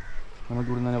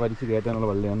 നമുക്കിവിടെ നിന്ന് തന്നെ വലിച്ച് കയറ്റാനുള്ള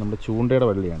വള്ളിയാണ്, നമ്മുടെ ചൂണ്ടയുടെ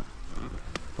വള്ളിയാണ്.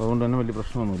 അപ്പോൾ അതുകൊണ്ട് തന്നെ വലിയ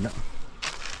പ്രശ്നമൊന്നുമില്ല.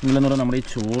 ഇല്ലെന്ന് പറഞ്ഞാൽ നമ്മുടെ ഈ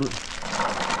ചോറ്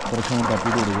കുറച്ചും കൂടി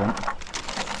തട്ടിയിട്ട് കൊടുക്കുകയാണ്.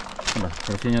 അല്ല,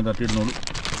 കുറച്ച് കഴിഞ്ഞാൽ തട്ടിയിടുന്നുള്ളൂ.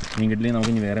 മീൻ കിട്ടില്ലെങ്കിൽ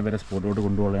നമുക്ക് ഇനി വേറെ സ്പോട്ടിലോട്ട്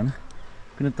കൊണ്ടുപോകുകയാണ്.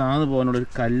 പിന്നെ താന്ന് പോകാനുള്ളൊരു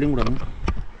കല്ലും കൂടെ ഒന്ന്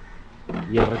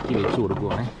ഇറക്കി വെച്ച്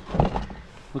കൊടുക്കുവാണേ.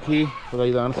 ഓക്കെ, അപ്പോൾ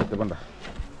ഇതാണ് സെറ്റപ്പ്. കണ്ട,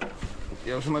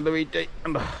 അത്യാവശ്യം നല്ല വെയിറ്റായി.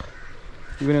 കണ്ട,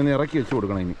 ഇവനെ ഒന്ന് ഇറക്കി വെച്ച്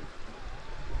കൊടുക്കണം. ഇനി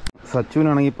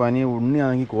സച്ചുവിനാണെങ്കിൽ പനി,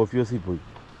 ഉണ്ണിയാണെങ്കിൽ കോഫി ഹൗസിൽ പോയി.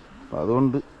 അപ്പോൾ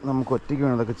അതുകൊണ്ട് നമുക്ക് ഒറ്റയ്ക്ക്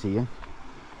വേണം അതൊക്കെ ചെയ്യാൻ.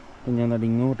 അപ്പം ഞാൻ അത്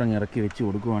ഇങ്ങോട്ടങ്ങ് ഇറക്കി വെച്ച്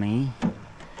കൊടുക്കുവാണെങ്കിൽ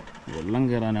വെള്ളം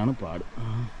കയറാനാണ് പാട്.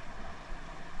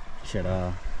 ചേടാ,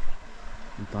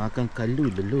 താക്കാൻ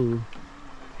കല്ലുമില്ലല്ലോ.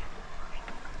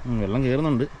 വെള്ളം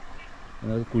കയറുന്നുണ്ട്,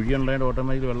 അതായത് കുഴി ഉണ്ടായിട്ട്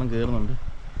ഓട്ടോമാറ്റിക് വെള്ളം കയറുന്നുണ്ട്.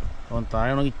 അപ്പം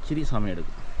താഴണമെങ്കിൽ ഇച്ചിരി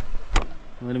സമയമെടുക്കും.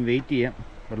 എന്നാലും വെയിറ്റ് ചെയ്യാം.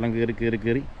 വെള്ളം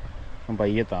കയറി അപ്പം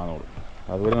പയ്യെ താന്നോളും.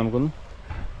 അതുപോലെ നമുക്കൊന്ന്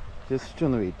ജസ്റ്റ്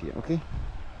ഒന്ന് വെയിറ്റ് ചെയ്യാം. ഓക്കെ,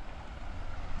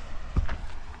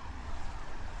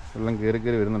 വെള്ളം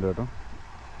കയറി വരുന്നുണ്ട് കേട്ടോ.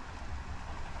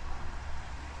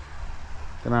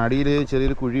 കാരണം അടിയിൽ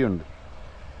ചെറിയൊരു കുഴിയുണ്ട്,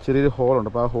 ചെറിയൊരു ഹോളുണ്ട്.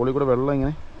 അപ്പോൾ ആ ഹോളിൽ കൂടെ വെള്ളം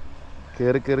ഇങ്ങനെ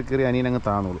കയറി അനിയനങ്ങ്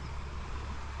താന്നോളും.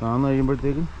 താന്ന്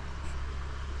കഴിയുമ്പോഴത്തേക്കും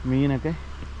മീനൊക്കെ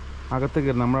അകത്ത്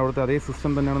കയറി. നമ്മളവിടുത്തെ അതേ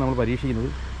സിസ്റ്റം തന്നെയാണ് നമ്മൾ പരീക്ഷിക്കുന്നത്.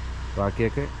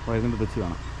 ബാക്കിയൊക്കെ വരുന്നുണ്ട് വെച്ച്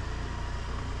കാണാം.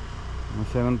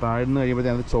 പക്ഷേ അവൻ താഴ്ന്ന്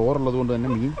കഴിയുമ്പോഴത്തേക്കും അത് ചോറുള്ളത് കൊണ്ട് തന്നെ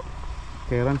മീൻ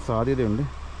കയറാൻ സാധ്യതയുണ്ട്.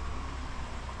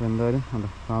 അപ്പോൾ എന്തായാലും ഉണ്ട്,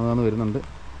 താന്ന് വരുന്നുണ്ട്.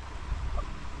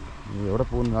 എവിടെ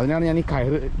പോകുന്നു? അതിനാണ് ഞാൻ ഈ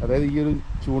കയറ്, അതായത് ഈ ഒരു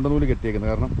ചൂണ്ടനൂല്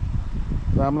കെട്ടിയേക്കുന്നത്. കാരണം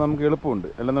അതാകുമ്പോൾ നമുക്ക് എളുപ്പമുണ്ട്.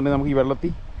 അല്ലെന്നുണ്ടെങ്കിൽ നമുക്ക് ഈ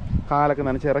വെള്ളത്തിൽ കാലൊക്കെ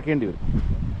നനച്ച് ഇറക്കേണ്ടി വരും.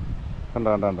 കണ്ട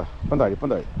ഇപ്പം താഴെ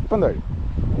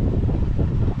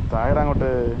താഴെ അങ്ങോട്ട്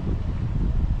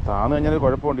താന്ന് കഴിഞ്ഞാൽ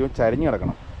കുഴപ്പമുണ്ട്. ഇവൻ ചരിഞ്ഞ്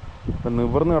കിടക്കണം. ഇപ്പം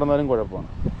നിവർന്ന് കിടന്നാലും കുഴപ്പമാണ്.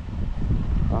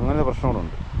 അങ്ങനെ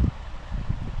പ്രശ്നങ്ങളുണ്ട്.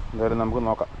 എന്തായാലും നമുക്ക്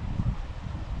നോക്കാം.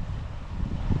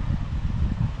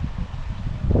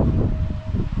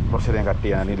 കുറച്ച് നേരം കട്ട്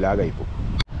ചെയ്യാൻ ലാഗായി പോകും.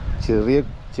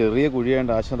 ചെറിയ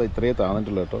കുഴിയായതുകൊണ്ട് ആശങ്ക ഇത്രയേ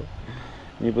താന്നിട്ടുള്ളൂ കേട്ടോ.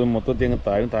 ഇനിയിപ്പോൾ മൊത്തത്തിൽ അങ്ങ്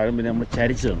താഴും പിന്നെ നമ്മൾ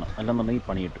ചരിച്ച് തരണം. അല്ലെന്നുണ്ടെങ്കിൽ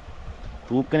പണി കിട്ടും.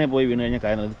 തൂക്കനെ പോയി വീണ് കഴിഞ്ഞാൽ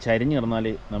കാര്യം ഇത് ചരിഞ്ഞ് കിടന്നാൽ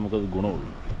നമുക്കത്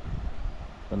ഗുണമുള്ളൂ.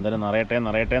 അപ്പോൾ എന്തായാലും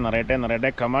നിറയട്ടെ.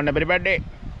 കമാൻഡ് പരിപാടി.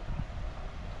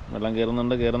 വെള്ളം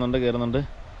കയറുന്നുണ്ട്.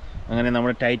 അങ്ങനെ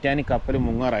നമ്മുടെ ടൈറ്റാനിക് കപ്പൽ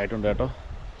മുങ്ങാറായിട്ടുണ്ട് കേട്ടോ.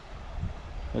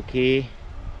 ഓക്കെ,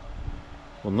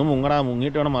 ഒന്ന്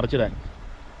മുങ്ങിയിട്ട് വേണം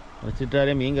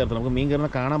മറിച്ചിട്ടാലേ മീൻ കയറത്തുള്ളൂ. നമുക്ക് മീൻ കയറുന്ന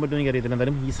കാണാൻ പറ്റുമെന്ന് എനിക്കറിയത്തില്ല.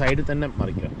 എന്തായാലും ഈ സൈഡിൽ തന്നെ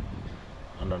മറിക്കാം.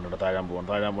 ഉണ്ട് താഴാൻ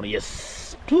പോകണം. യെസ്,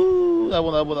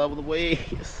 താപൂന്ന് പോയി.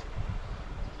 യെസ്,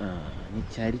 ഇനി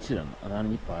ചരിച്ച് കാണണം.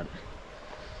 അതാണ് ഈ പാട്.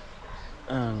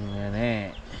 അങ്ങനെ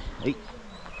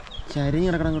ചരിഞ്ഞ്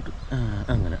കിടക്കണം അങ്ങോട്ട്.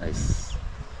 അങ്ങനെ യെസ്.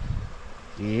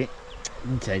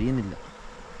 ചരിയുന്നില്ല.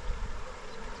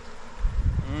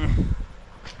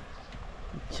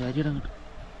 ചരിയുടെ അങ്ങോട്ട്.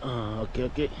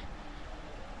 ഓക്കെ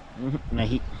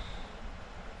നഹി.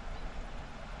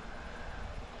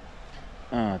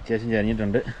 അത്യാവശ്യം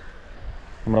ചരിഞ്ഞിട്ടുണ്ട്.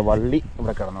 നമ്മുടെ വള്ളി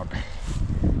ഇവിടെ കിടന്നോട്ടെ.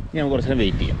 ഇനി നമുക്ക് കുറച്ച് നേരം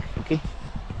വെയിറ്റ് ചെയ്യാം. ഓക്കെ,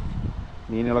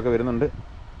 മീനുകളൊക്കെ വരുന്നുണ്ട്.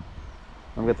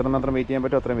 നമുക്ക് എത്ര മാത്രം വെയിറ്റ് ചെയ്യാൻ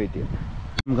പറ്റുമോ അത്രയും വെയിറ്റ് ചെയ്യാം.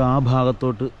 നമുക്ക് ആ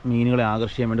ഭാഗത്തോട്ട് മീനുകളെ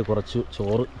ആകർഷിക്കാൻ വേണ്ടി കുറച്ച്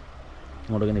ചോറ്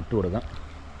ഇങ്ങോട്ടൊക്കെ ഇട്ട് കൊടുക്കാം.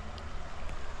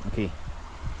 ഓക്കെ,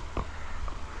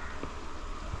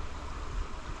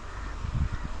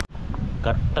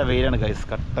 കട്ട വെയിലാണ് ഗൈസ്,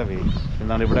 കട്ട വെയിൽ.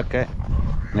 എന്താണ് ഇവിടെയൊക്കെ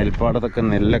നെൽപ്പാടത്തൊക്കെ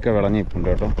നെല്ലൊക്കെ വിളഞ്ഞിട്ടുണ്ട്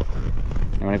കേട്ടോ.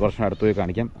 ഞാൻ കുറച്ച് അടുത്ത് പോയി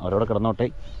കാണിക്കാം. അവരവിടെ കിടന്നോട്ടെ.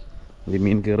 ഇത്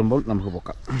മീൻ കയറുമ്പോൾ നമുക്ക്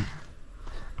പൊക്കാം.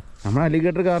 നമ്മുടെ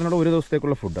അലിഗേറ്റർ കാരനോട് ഒരു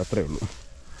ദിവസത്തേക്കുള്ള ഫുഡ് അത്രയേ ഉള്ളൂ.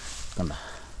 കണ്ട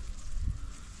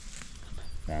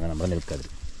ഞാൻ നമ്മുടെ നെൽക്കാതിൽ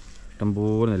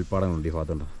ഇഷ്ടംപോലെ നെൽപ്പാടങ്ങളുണ്ട് ഈ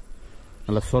ഭാഗത്തുണ്ട്.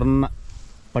 നല്ല സ്വർണ്ണ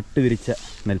പട്ട് വിരിച്ച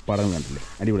നെൽപ്പാടങ്ങൾ കണ്ടില്ലേ,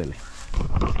 അടിപൊളിയല്ലേ.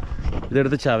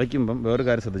 ഇതെടുത്ത് ചവയ്ക്കുമ്പം വേറൊരു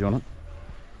കാര്യം ശ്രദ്ധിച്ചോണം.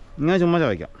 ഇങ്ങനെ ചുമ്മാ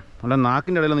ചവയ്ക്കാം. അല്ല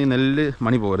നാക്കിൻ്റെ ഇടയിലൊന്നും ഈ നെല്ല്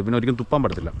മണി പോകരുത്. പിന്നെ ഒരിക്കലും തുപ്പാൻ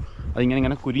പറ്റത്തില്ല.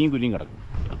 അതിങ്ങനെ കുരിയും കിടക്കും.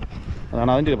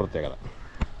 അതാണ് അതിൻ്റെ ഒരു പ്രത്യേകത.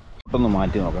 ഒട്ടൊന്ന്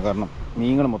മാറ്റി നോക്കാം. കാരണം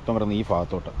മീനുകൾ മൊത്തം കിടന്ന് ഈ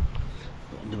ഭാഗത്തോട്ട്.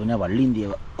 ഇത് പിന്നെ വള്ളി എന്ത്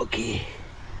ചെയ്യുക. ഓക്കെ,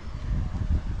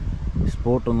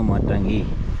 സ്പോട്ടൊന്ന് മാറ്റാമെങ്കിൽ.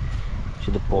 പക്ഷെ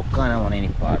ഇത് പൊക്കാനാണ് ഇനി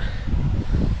പാട്.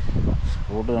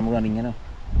 സ്പോട്ട് നമുക്ക് ഇങ്ങനെ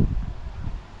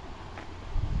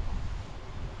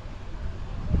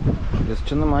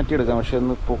ജസ്റ്റ് ഒന്ന് മാറ്റിയെടുക്കാം. പക്ഷെ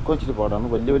ഒന്ന് പൊക്കം വെച്ചിട്ട് പാടാണ്.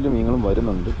 വലിയ മീനുകളും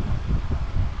വരുന്നുണ്ട്.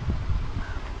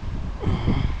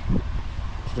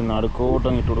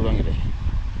 നടുക്കോട്ടങ്ങ് ഇട്ട് കൊടുക്കാമെങ്കിലേ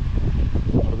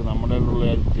അവർക്ക് നമ്മുടെ ഉള്ള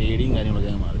പേടിയും കാര്യങ്ങളൊക്കെ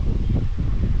അങ്ങ് മാറി.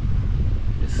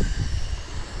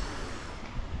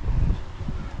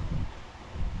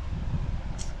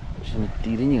 പക്ഷെ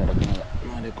തിരിഞ്ഞ് കിടക്കുന്നത്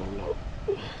നല്ല കൊള്ളോ.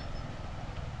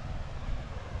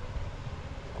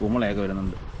 കുമളയൊക്കെ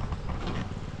വരുന്നുണ്ട്.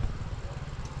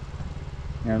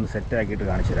 ഞാനൊന്ന് സെറ്റാക്കിയിട്ട്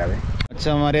കാണിച്ചു തരാവേ.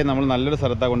 അച്ഛന്മാരെ നമ്മൾ നല്ലൊരു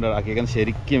സ്ഥലത്താണ് കൊണ്ട് ആക്കിയേക്കുന്നത്.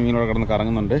 ശരിക്കും മീനോടെ കിടന്ന്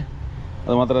കറങ്ങുന്നുണ്ട്.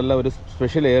 അതുമാത്രമല്ല ഒരു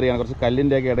സ്പെഷ്യൽ ഏരിയയാണ്. കുറച്ച്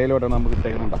കല്ലിൻ്റെയൊക്കെ ഇടയിലോട്ടാണ് നമുക്ക്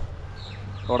ഇട്ടേക്കുന്നുണ്ട്.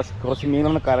 കുറച്ച്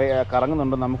മീനുകൾ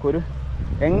കറങ്ങുന്നുണ്ട്. നമുക്കൊരു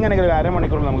എങ്ങനെയെങ്കിലും ഒരു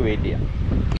അരമണിക്കൂർ നമുക്ക് വെയിറ്റ് ചെയ്യാം.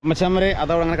 അമ്മച്ചമ്മരെ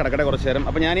അതവിടെ അങ്ങനെ കിടക്കട്ടെ കുറച്ച് നേരം.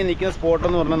 അപ്പോൾ ഞാൻ ഈ നിൽക്കുന്ന സ്പോട്ട്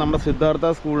എന്ന് പറഞ്ഞാൽ നമ്മുടെ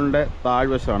സിദ്ധാർത്ഥ സ്കൂളിൻ്റെ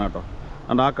താഴ്വശമാണ് കേട്ടോ.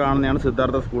 അതുകൊണ്ട് ആ കാണുന്നതാണ്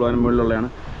സിദ്ധാർത്ഥ സ്കൂൾ. അതിന് മുകളിലുള്ളതാണ്.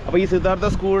 അപ്പോൾ ഈ സിദ്ധാർത്ഥ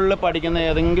സ്കൂളിൽ പഠിക്കുന്ന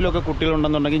ഏതെങ്കിലുമൊക്കെ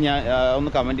കുട്ടികളുണ്ടെന്നുണ്ടെങ്കിൽ ഞാൻ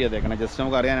ഒന്ന് കമൻറ്റ് ചെയ്തേക്കണം. ജസ്റ്റ്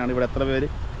നമുക്ക് അറിയാനാണ് ഇവിടെ എത്ര പേര്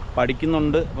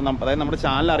പഠിക്കുന്നുണ്ട്. അപ്പോൾ അതായത് നമ്മുടെ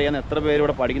ചാനൽ അറിയാൻ എത്ര പേര്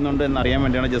ഇവിടെ പഠിക്കുന്നുണ്ട് എന്നറിയാൻ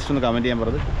വേണ്ടിയാണ് ജസ്റ്റ് ഒന്ന് കമൻറ്റ് ചെയ്യാൻ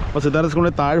പറഞ്ഞത്. അപ്പോൾ സിദ്ധാർത്ഥ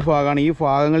സ്കൂളിൻ്റെ താഴ് ഭാഗമാണ്. ഈ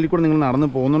ഭാഗങ്ങളിൽ കൂടെ നിങ്ങൾ നടന്ന്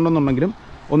പോകുന്നുണ്ടെന്നുണ്ടെങ്കിലും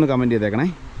ഒന്ന് കമൻറ്റ് ചെയ്തേക്കണേ,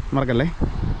 മറക്കല്ലേ.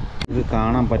 ഇത്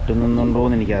കാണാൻ പറ്റുന്നുണ്ടോ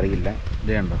എന്ന് എനിക്കറിയില്ല.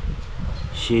 ഇതേ ഉണ്ടോ,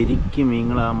 ശരിക്കും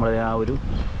മീനുകൾ നമ്മളെ ആ ഒരു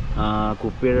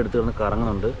കുപ്പിയുടെ അടുത്ത് കിടന്ന്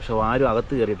കറങ്ങുന്നുണ്ട്. പക്ഷെ ആരും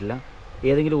അകത്ത് കയറിയിട്ടില്ല.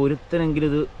 ഏതെങ്കിലും ഒരുത്തനെങ്കിലും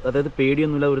ഇത്, അതായത്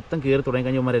പേടിയൊന്നുമില്ല, ഒരുത്തൻ കയറി തുടങ്ങി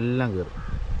കഴിഞ്ഞാൽ ഇവന്മാരെല്ലാം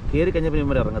കയറി കഴിഞ്ഞാൽ പിന്നെ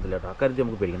ഇവന്മാർ ഇറങ്ങത്തില്ല കേട്ടോ. അക്കാര്യത്തിൽ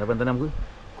നമുക്ക് പേടിക്കണം. അപ്പോൾ എന്തായാലും നമുക്ക്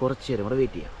കുറച്ച് നേരം കൂടെ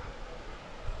വെയിറ്റ് ചെയ്യാം.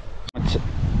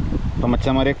 അപ്പം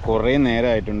മച്ചന്മാരെ കുറേ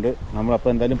നേരമായിട്ടുണ്ട്. നമ്മളപ്പോൾ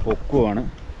എന്തായാലും പൊക്കുവാണ്.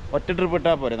 ഒറ്റ ട്രിപ്പ്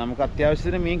ഇട്ടാൽ പോരെ. നമുക്ക്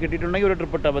അത്യാവശ്യത്തിന് മീൻ കിട്ടിയിട്ടുണ്ടെങ്കിൽ ഒരു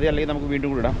ട്രിപ്പ് ഇട്ടാൽ മതി, അല്ലെങ്കിൽ നമുക്ക് വീണ്ടും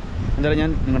കൂടി ഇടാം. എന്തായാലും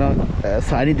ഞാൻ നിങ്ങളുടെ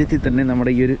സാന്നിധ്യത്തിൽ തന്നെ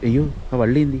നമ്മുടെ ഈ ഒരു ആ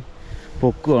വള്ളി എന്തി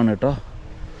പൊക്കുവാണ് കേട്ടോ.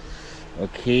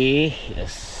 Okay,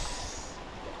 yes.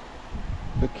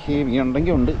 ഓക്കെ, മീൻ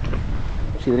ഉണ്ടെങ്കിൽ ഉണ്ട്.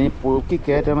 പക്ഷെ ഇതിനെ പൊക്കി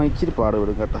കയറ്റണം ഇച്ചിരി പാട്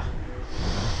വിടും കേട്ടോ.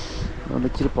 അതുകൊണ്ട്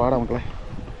ഇച്ചിരി പാടാ മക്കളെ.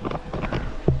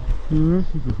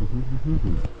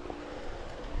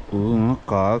 ഓ,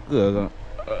 കാക്ക് കേൾക്കാം.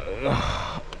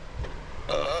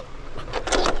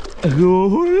 അയ്യോ,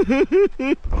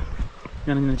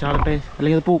 ഞാനിങ്ങനെ ചാടട്ടെ,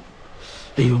 അല്ലെങ്കിൽ അത് പോവും.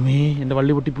 ദൈവമേ, എൻ്റെ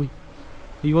വള്ളി പൊട്ടിപ്പോയി.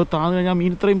 അയ്യോ, താന്ന് കഴിഞ്ഞാൽ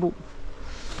മീൻ ഇത്രയും പോവും.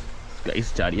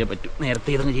 ഗൈസ്, ചാടിയാൽ പറ്റും. നേരത്തെ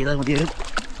ഇതങ്ങ് ചെയ്താൽ മതിയായിരുന്നു.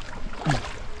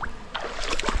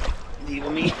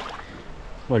 ദൈവമേ,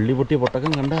 വള്ളി പൊട്ടിയ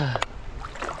പൊട്ടക്കം കണ്ട.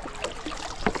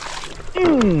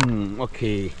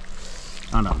 ഓക്കെ,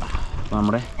 ആണ്ടാ. അപ്പോൾ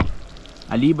നമ്മുടെ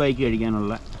അലീബായിക്ക്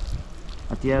കഴിക്കാനുള്ള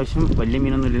അത്യാവശ്യം വലിയ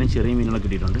മീനൊന്നും ഇല്ലെങ്കിലും ചെറിയ മീനുകളൊക്കെ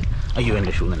കിട്ടിയിട്ടുണ്ട്. അയ്യോ,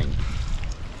 എൻ്റെ ഷൂ നനഞ്ഞു.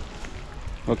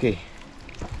 ഓക്കെ,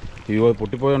 അയ്യോ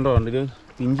പൊട്ടിപ്പോയതുണ്ടോ, ഇത്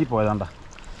പിഞ്ചി പോയതാണ്ടാ.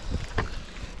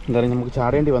 എന്തായാലും നമുക്ക്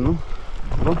ചാടേണ്ടി വന്നു.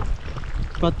 അപ്പം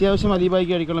ഇപ്പോൾ അത്യാവശ്യം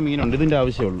അലീബായിക്ക് കഴിക്കാനുള്ള മീനുണ്ട്. ഇതിൻ്റെ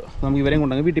ആവശ്യമുള്ളൂ. നമുക്ക് ഇവരെയും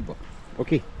കൊണ്ടങ്ങ് വീട്ടിൽ പോകാം.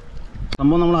 ഓക്കെ,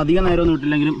 സംഭവം നമ്മൾ അധികം നേരമൊന്നും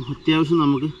ഇട്ടില്ലെങ്കിലും അത്യാവശ്യം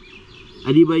നമുക്ക്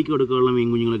അലീബായിക്ക് കൊടുക്കാനുള്ള മീൻ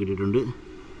കുഞ്ഞുങ്ങളെ കിട്ടിയിട്ടുണ്ട്.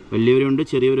 വലിയവരുണ്ട്,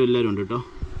 ചെറിയവരും എല്ലാവരും ഉണ്ട് കേട്ടോ.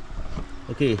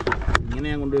 ഓക്കെ, ഇങ്ങനെ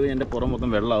ഞാൻ കൊണ്ടുപോയി എൻ്റെ പുറം മൊത്തം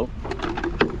വെള്ളമാവും.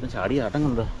 ചാടി ആട്ടം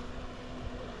കണ്ടോ.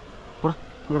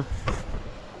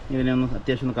 ഇതിനെ ഒന്ന്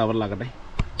അത്യാവശ്യം ഒന്ന് കവറിലാക്കട്ടെ.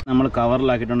 നമ്മൾ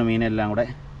കവറിലാക്കിയിട്ടുണ്ട് മീനെല്ലാം കൂടെ.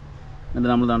 എന്നിട്ട്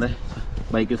നമ്മൾ താണ്ടെ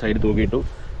ബൈക്ക് സൈഡിൽ തൂക്കിയിട്ടു.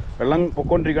 വെള്ളം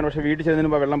പൊക്കോണ്ടിരിക്കുകയാണ്. പക്ഷേ വീട്ടിൽ ചെന്നതിന്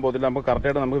മുമ്പ് വെള്ളം പോകത്തില്ല. നമുക്ക്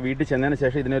കറക്റ്റായിട്ട് നമുക്ക് വീട്ടിൽ ചെന്നതിന്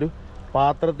ശേഷം ഇതിനൊരു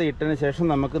പാത്രത്തിൽ ഇട്ടതിന് ശേഷം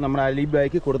നമുക്ക് നമ്മുടെ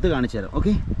അലീബായിക്ക് കൊടുത്ത് കാണിച്ചു തരാം.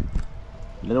 ഓക്കെ,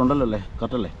 എല്ലാവരും ഉണ്ടല്ലോ അല്ലേ,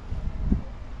 കറക്റ്റല്ലേ?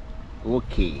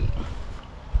 ഓക്കെ,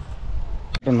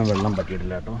 ഒന്നും വെള്ളം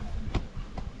പറ്റിയിട്ടില്ല കേട്ടോ.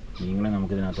 മീനുകളെ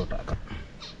നമുക്കിതിനകത്തോട്ടാക്കാം.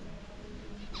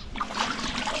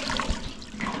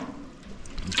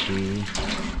 ഓക്കെ,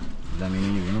 എല്ലാ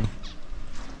മീനും വീണു.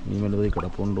 മീൻ വലുത്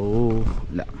കിടപ്പുണ്ടോ?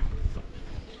 ഇല്ല.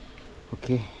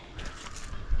 ഓക്കെ,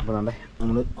 അപ്പോൾ വേണ്ടേ,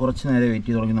 നമ്മൾ കുറച്ച് നേരം വെയിറ്റ്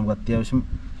ചെയ്ത് തുടങ്ങി. നമുക്ക് അത്യാവശ്യം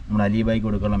നമ്മുടെ അലീബായിക്ക്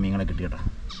കൊടുക്കാനുള്ള മീനുകളെ കിട്ടിയിട്ടാ.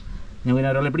 ഞാൻ പിന്നെ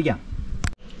ഒരാളെ പിടിക്കാം.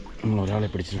 നമ്മൾ ഒരാളെ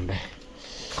പിടിച്ചിട്ടുണ്ടേ.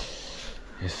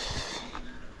 യെസ്,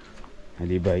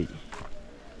 അലീബായി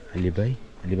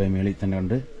മേളിൽ തന്നെ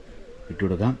ഉണ്ട്. ഇട്ട്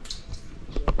കൊടുക്കാം.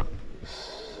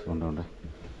 ഉണ്ട്,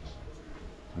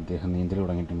 അദ്ദേഹം നീന്തൽ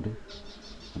തുടങ്ങിയിട്ടുണ്ട്.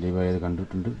 അലീബായി അത്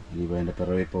കണ്ടിട്ടുണ്ട്. അലീബായിൻ്റെ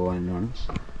പിറവേ പോകാനാണ്.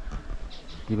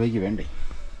 അലീബായിക്ക് വേണ്ടേ,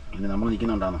 പിന്നെ നമ്മൾ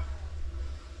നിൽക്കുന്നുണ്ടാണോ?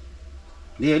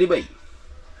 അലീബായി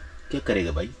കേക്കരേക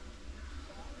ബായി.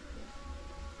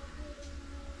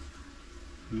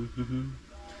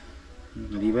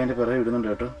 അലീബായിൻ്റെ പിറവേ ഇടുന്നുണ്ട്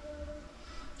കേട്ടോ.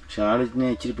 പക്ഷെ ആളിനെ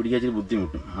ഇച്ചിരി പിടിക്കാൻ ഇച്ചിരി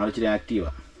ബുദ്ധിമുട്ടും. ആളിച്ചിരി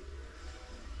ആക്റ്റീവാണ്.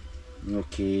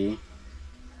 ഓക്കെ,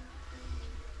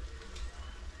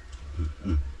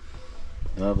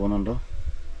 ഇതാ പോകുന്നുണ്ടോ?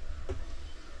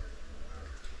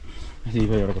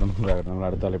 അലീബായി അവിടെ കിടന്നുണ്ടാകട്ടെ. നമ്മൾ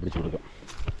അടുത്ത ആളെ പിടിച്ചു കൊടുക്കാം.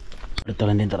 അടുത്ത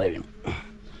ആളെൻ്റെയും തറ വീണു.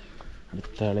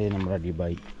 അടുത്ത ആളെ നമ്മുടെ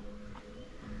അലീബായി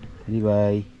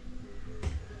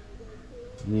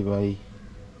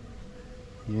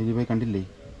കണ്ടില്ലേ?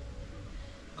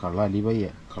 കള്ള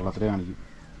അലീബായിയാ, കള്ളത്തിലേ കാണിക്കും.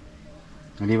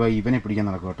 അലീബായി ഇവനെ പിടിക്കാൻ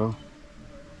നടക്കും കേട്ടോ.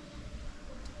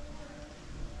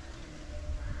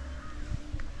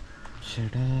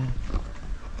 ചേട്ടാ,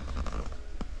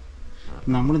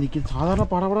 നമ്മൾ നിൽക്കുന്ന സാധാരണ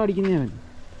പടപട അടിക്കുന്നേ അവൻ.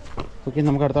 ഓക്കെ,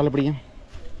 നമുക്ക് അടുത്ത ആളെ പിടിക്കാം.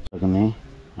 നടക്കുന്നേ,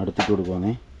 അടുത്തിട്ട്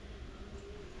കൊടുക്കുവാന്നേ.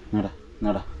 നട.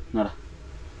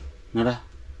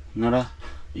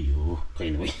 അയ്യോ,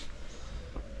 കയ്യിൽ പോയി.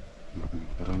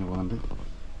 പിറവിന്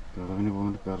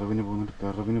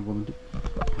പോകുന്നുണ്ട്.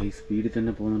 ഹൈ സ്പീഡിൽ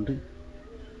തന്നെ പോകുന്നുണ്ട്.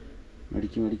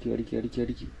 അടിക്കും.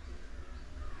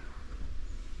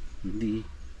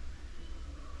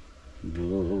 എന്ത്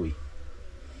പോയി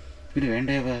പിന്നെ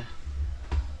വേണ്ടേവ.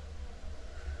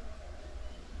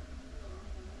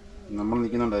 നമ്മൾ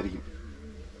നിൽക്കുന്നുണ്ടായിരിക്കും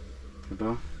കേട്ടോ.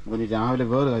 അപ്പോൾ ഇനി രാവിലെ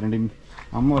വേറെ കാര്യമുണ്ട്.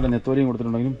 അമ്മ വല്ല നെത്തോലിയും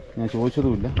കൊടുത്തിട്ടുണ്ടെങ്കിലും ഞാൻ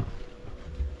ചോദിച്ചതുമില്ല.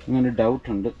 ഇങ്ങനെ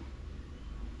ഡൗട്ടുണ്ട്.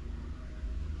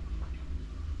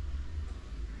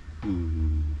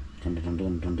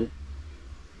 കണ്ടിട്ടുണ്ട്.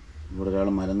 ഇവിടെ ഒരാൾ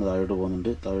മരന്ന് താഴോട്ട്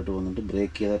പോകുന്നുണ്ട്.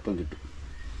 ബ്രേക്ക് ചെയ്തപ്പം കിട്ടും.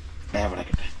 എവിടെ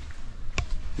കിട്ടെ,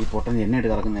 ഈ പൊട്ടൻ എണ്ണയിട്ട്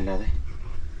കറക്കുന്നല്ലാതെ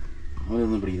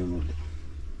അവനൊന്നും പിടിക്കുന്നൊന്നുമില്ല.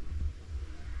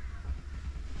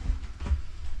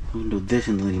 അവൻ്റെ ഉദ്ദേശം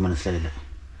എന്തെന്ന് എനിക്ക് മനസ്സിലായില്ല.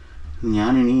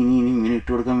 ഞാൻ ഇനി മീൻ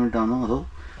ഇട്ട് കൊടുക്കാൻ വേണ്ടിയിട്ടാണോ അതോ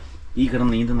ഈ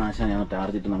കിടന്ന് നീന്തുന്ന ആശാൻ ഞാൻ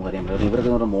ടാർജറ്റ് നമുക്കറിയാൻ പറ്റില്ല. ഇവരൊക്കെ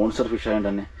എന്ന് പറഞ്ഞാൽ മോൺസ്റ്റർ ഫിഷ് ആയതുകൊണ്ട്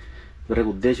തന്നെ ഇവരുടെ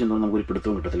ഉദ്ദേശം എന്തോ നമുക്കൊരു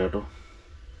പിടുത്തവും കിട്ടത്തില്ല കേട്ടോ.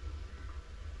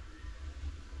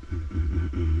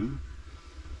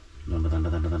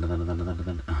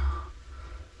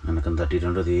 അനക്കം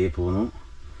തട്ടിയിട്ടുണ്ട്. ദേ പോന്നു.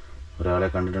 ഒരാളെ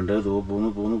കണ്ടിട്ടുണ്ട്. പോന്നു.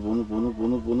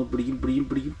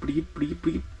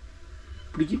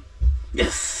 പിടിക്കും.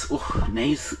 യെസ്.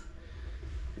 നൈസ്.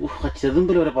 ആ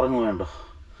ചെതുമ്പിൽ വരെ പറഞ്ഞു പോയണ്ടോ,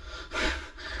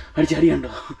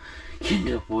 അടിച്ചടിയുണ്ടോ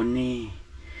എൻ്റെ പൊന്നെ.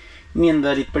 ഇനി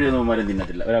എന്തായാലും ഇപ്പോഴൊന്നും ഉമ്മാരും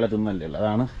തിന്നത്തില്ല, ഒരാളെ തിന്നല്ലേ ഉള്ളൂ.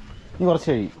 അതാണ് ഇനി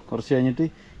കുറച്ച് കഴിഞ്ഞിട്ട്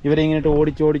ഇവരെ ഇങ്ങനെ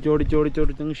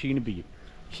ഓടിച്ചോടിച്ചങ്ങ്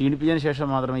ക്ഷീണിപ്പിച്ചതിന് ശേഷം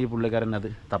മാത്രമേ ഈ പുള്ളിക്കാരൻ അത്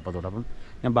തപ്പത്തോളൂ. അപ്പം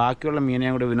ഞാൻ ബാക്കിയുള്ള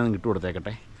മീനെ കൂടെ ഇവനൊന്ന് ഇട്ട്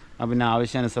കൊടുത്തേക്കട്ടെ. അപ്പം പിന്നെ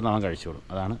ആവശ്യാനുസരണം അവൻ കഴിച്ചോളും.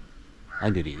 അതാണ്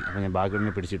അതിൻ്റെ രീതി. അപ്പം ഞാൻ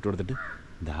ബാക്കിയുള്ള പിടിച്ചിട്ട് കൊടുത്തിട്ട്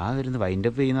ഇതാ വരുന്ന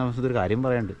വൈൻഡപ്പ് ചെയ്യുന്ന അവസ്ഥ ഒരു കാര്യം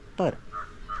പറയാനുണ്ട്. വരാം.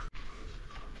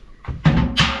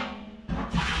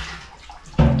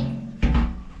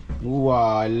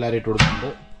 എല്ലാവരും ഇട്ട് കൊടുക്കുന്നുണ്ട്.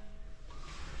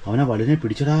 അവനെ വലുതിനെ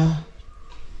പിടിച്ചടാ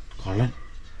കള്ളൻ.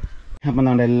 അപ്പം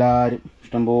നമ്മുടെ എല്ലാവരും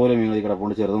ഇഷ്ടംപോലെ മീൻ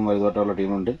കിടപ്പുണ്ട്, ചെറുതും വലുതായിട്ടുള്ള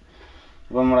ടീമുണ്ട്.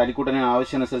 അപ്പം നമ്മുടെ അരിക്കൂട്ടനെ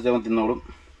ആവശ്യമനുസരിച്ച് അവൻ തിന്നോളും.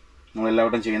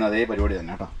 നമ്മളെല്ലാവരും ചെയ്യുന്ന അതേ പരിപാടി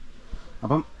തന്നെ കേട്ടോ.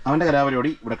 അപ്പം അവൻ്റെ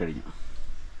കലാപരിപാടി ഇവിടെ കഴിഞ്ഞു.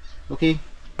 ഓക്കെ.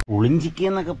 പുളിഞ്ചിക്ക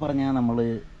എന്നൊക്കെ പറഞ്ഞാൽ നമ്മൾ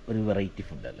ഒരു വെറൈറ്റി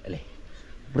ഫുഡല്ല അല്ലേ,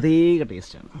 പ്രത്യേക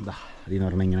ടേസ്റ്റാണ്. എന്താ അതിന്ന്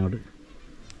പറഞ്ഞാൽ ഇങ്ങനെ അങ്ങോട്ട്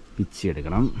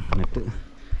പിച്ചെടുക്കണം, എന്നിട്ട്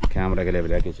ക്യാമറയൊക്കെ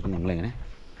ലെവലാക്കി വെച്ചിട്ട് നിങ്ങളിങ്ങനെ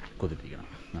കൊതിപ്പിക്കണം.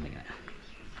 എന്നിങ്ങനെ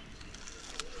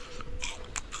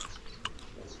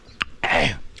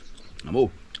അമ്മോ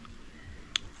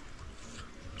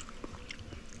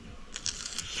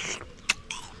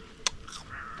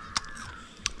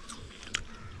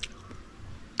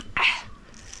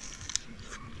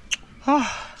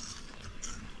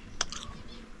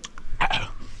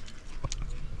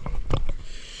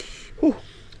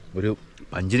ഒരു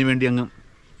പഞ്ചിന് വേണ്ടി അങ്ങ്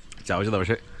ചവച്ചതാണ്,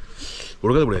 പക്ഷേ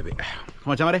കൊടുക്കത്ത് പൊടിയായി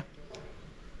മച്ചാമാരെ.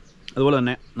 അതുപോലെ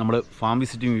തന്നെ നമ്മൾ ഫാം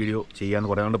വിസിറ്റിംഗ് വീഡിയോ ചെയ്യാമെന്ന്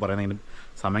കുറേ കൊണ്ട് പറയുന്നതിനും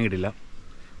സമയം കിട്ടില്ല.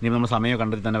 ഇനി നമ്മൾ സമയം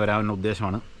കണ്ടെത്തി തന്നെ വരാമെന്ന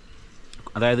ഉദ്ദേശമാണ്.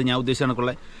 അതായത് ഞാൻ ഉദ്ദേശിച്ച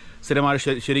കണക്കുള്ള സ്ഥിരമായി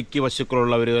ശരിക്ക്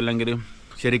പശുക്കളുള്ളവർ, അല്ലെങ്കിൽ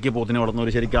ശരിക്ക് പോത്തിനെ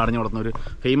വളർത്തുന്നവർ, ശരിക്ക് ആടിനെ വളർത്തുന്നവർ,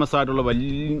 ഫേമസ് ആയിട്ടുള്ള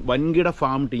വൻകിട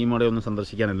ഫാം ടീമുകളെ ഒന്ന്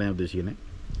സന്ദർശിക്കാനല്ല ഞാൻ ഉദ്ദേശിക്കുന്നത്.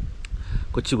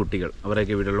 കൊച്ചു കുട്ടികൾ,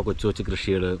 അവരൊക്കെ വീട്ടിലുള്ള കൊച്ചു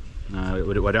കൃഷികൾ,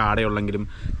 ഒരാടയുള്ളെങ്കിലും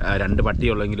 2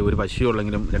 പട്ടിയുള്ളെങ്കിലും 1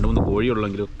 പശുവുള്ളെങ്കിലും 2-3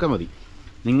 കോഴിയുള്ളെങ്കിലും ഒക്കെ മതി.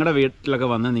 നിങ്ങളുടെ വീട്ടിലൊക്കെ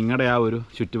വന്ന് നിങ്ങളുടെ ആ ഒരു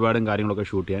ചുറ്റുപാടും കാര്യങ്ങളൊക്കെ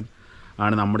ഷൂട്ട് ചെയ്യാൻ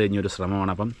ആണ് നമ്മുടെ ഇനിയൊരു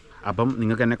ശ്രമമാണ്. അപ്പം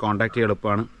നിങ്ങൾക്ക് എന്നെ കോൺടാക്റ്റ് ചെയ്യാൻ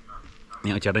എളുപ്പമാണ്.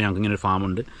 ചേട്ടാ ഞങ്ങൾക്ക് ഇങ്ങനെ ഒരു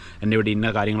ഫാമുണ്ട്, എൻ്റെ ഇവിടെ ഇന്ന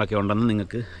കാര്യങ്ങളൊക്കെ ഉണ്ടെന്ന്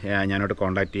നിങ്ങൾക്ക് ഞാനോട്ട്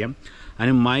കോൺടാക്റ്റ് ചെയ്യാം.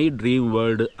 അതിന് മൈ ഡ്രീം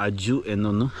വേൾഡ് അജു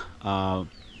എന്നൊന്ന്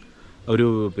ഒരു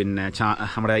പിന്നെ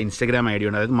നമ്മുടെ ഇൻസ്റ്റഗ്രാം ഐ ഡി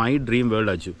ഉണ്ട്. അതായത് മൈ ഡ്രീം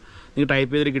വേൾഡ് അജു. നിങ്ങൾ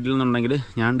ടൈപ്പ് ചെയ്തിട്ട് കിട്ടില്ലെന്നുണ്ടെങ്കിൽ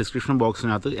ഞാൻ ഡിസ്ക്രിപ്ഷൻ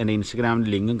ബോക്സിനകത്ത് എൻ്റെ ഇൻസ്റ്റഗ്രാമിൻ്റെ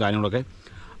ലിങ്കും കാര്യങ്ങളൊക്കെ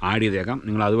ആഡ് ചെയ്തേക്കാം.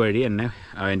 നിങ്ങൾ അതുവഴി എന്നെ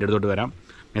എൻ്റെ അടുത്തോട്ട് വരാം,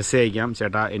 മെസ്സേജ് അയക്കാം.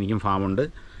 ചേട്ടാ എനിക്കും ഫാമുണ്ട്,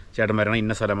 ചേട്ടൻ വരണം,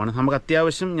 ഇന്ന സ്ഥലമാണ്. നമുക്ക്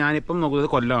അത്യാവശ്യം ഞാനിപ്പം നോക്കുന്നത്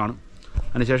കൊല്ലമാണ്.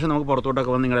 അതിനുശേഷം നമുക്ക്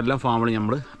പുറത്തോട്ടൊക്കെ വന്ന് നിങ്ങളെല്ലാം ഫാമിൽ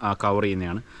നമ്മൾ കവർ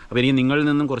ചെയ്യുന്നതാണ്. അപ്പോൾ എനിക്ക് നിങ്ങളിൽ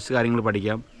നിന്നും കുറച്ച് കാര്യങ്ങൾ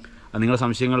പഠിക്കാം. നിങ്ങളുടെ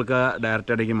സംശയങ്ങൾക്ക്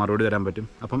ഡയറക്റ്റായിട്ട് മറുപടി തരാൻ പറ്റും.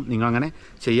 അപ്പം നിങ്ങളങ്ങനെ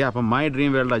ചെയ്യുക. അപ്പം my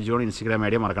dream world അജുവാണ് Instagram I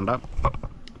D, മറക്കണ്ട.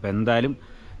 അപ്പോൾ എന്തായാലും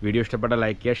വീഡിയോ ഇഷ്ടപ്പെട്ട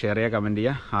ലൈക്ക് ചെയ്യുക, ഷെയർ ചെയ്യുക, കമൻറ്റ്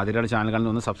ചെയ്യുക. ആദ്യമായിട്ട് ചാനൽ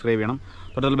കാണുന്ന ഒന്ന് സബ്സ്ക്രൈബ് ചെയ്യണം.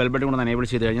 തൊട്ടുള്ള ബെൽ ബട്ടൺ കൂടെ എനേബിൾ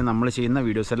ചെയ്ത് കഴിഞ്ഞാൽ നമ്മൾ ചെയ്യുന്ന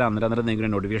വീഡിയോസ് എല്ലാം അന്നേരം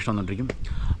നിങ്ങൾക്ക് നോട്ടിഫിക്കേഷൻ വന്നിരിക്കും.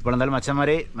 അപ്പോൾ എന്തായാലും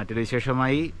മച്ചന്മാരെ, മറ്റൊരു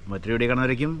വിശേഷമായി മറ്റൊരു വീഡിയോ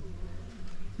കാണുന്നതായിരിക്കും.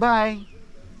 ബൈ.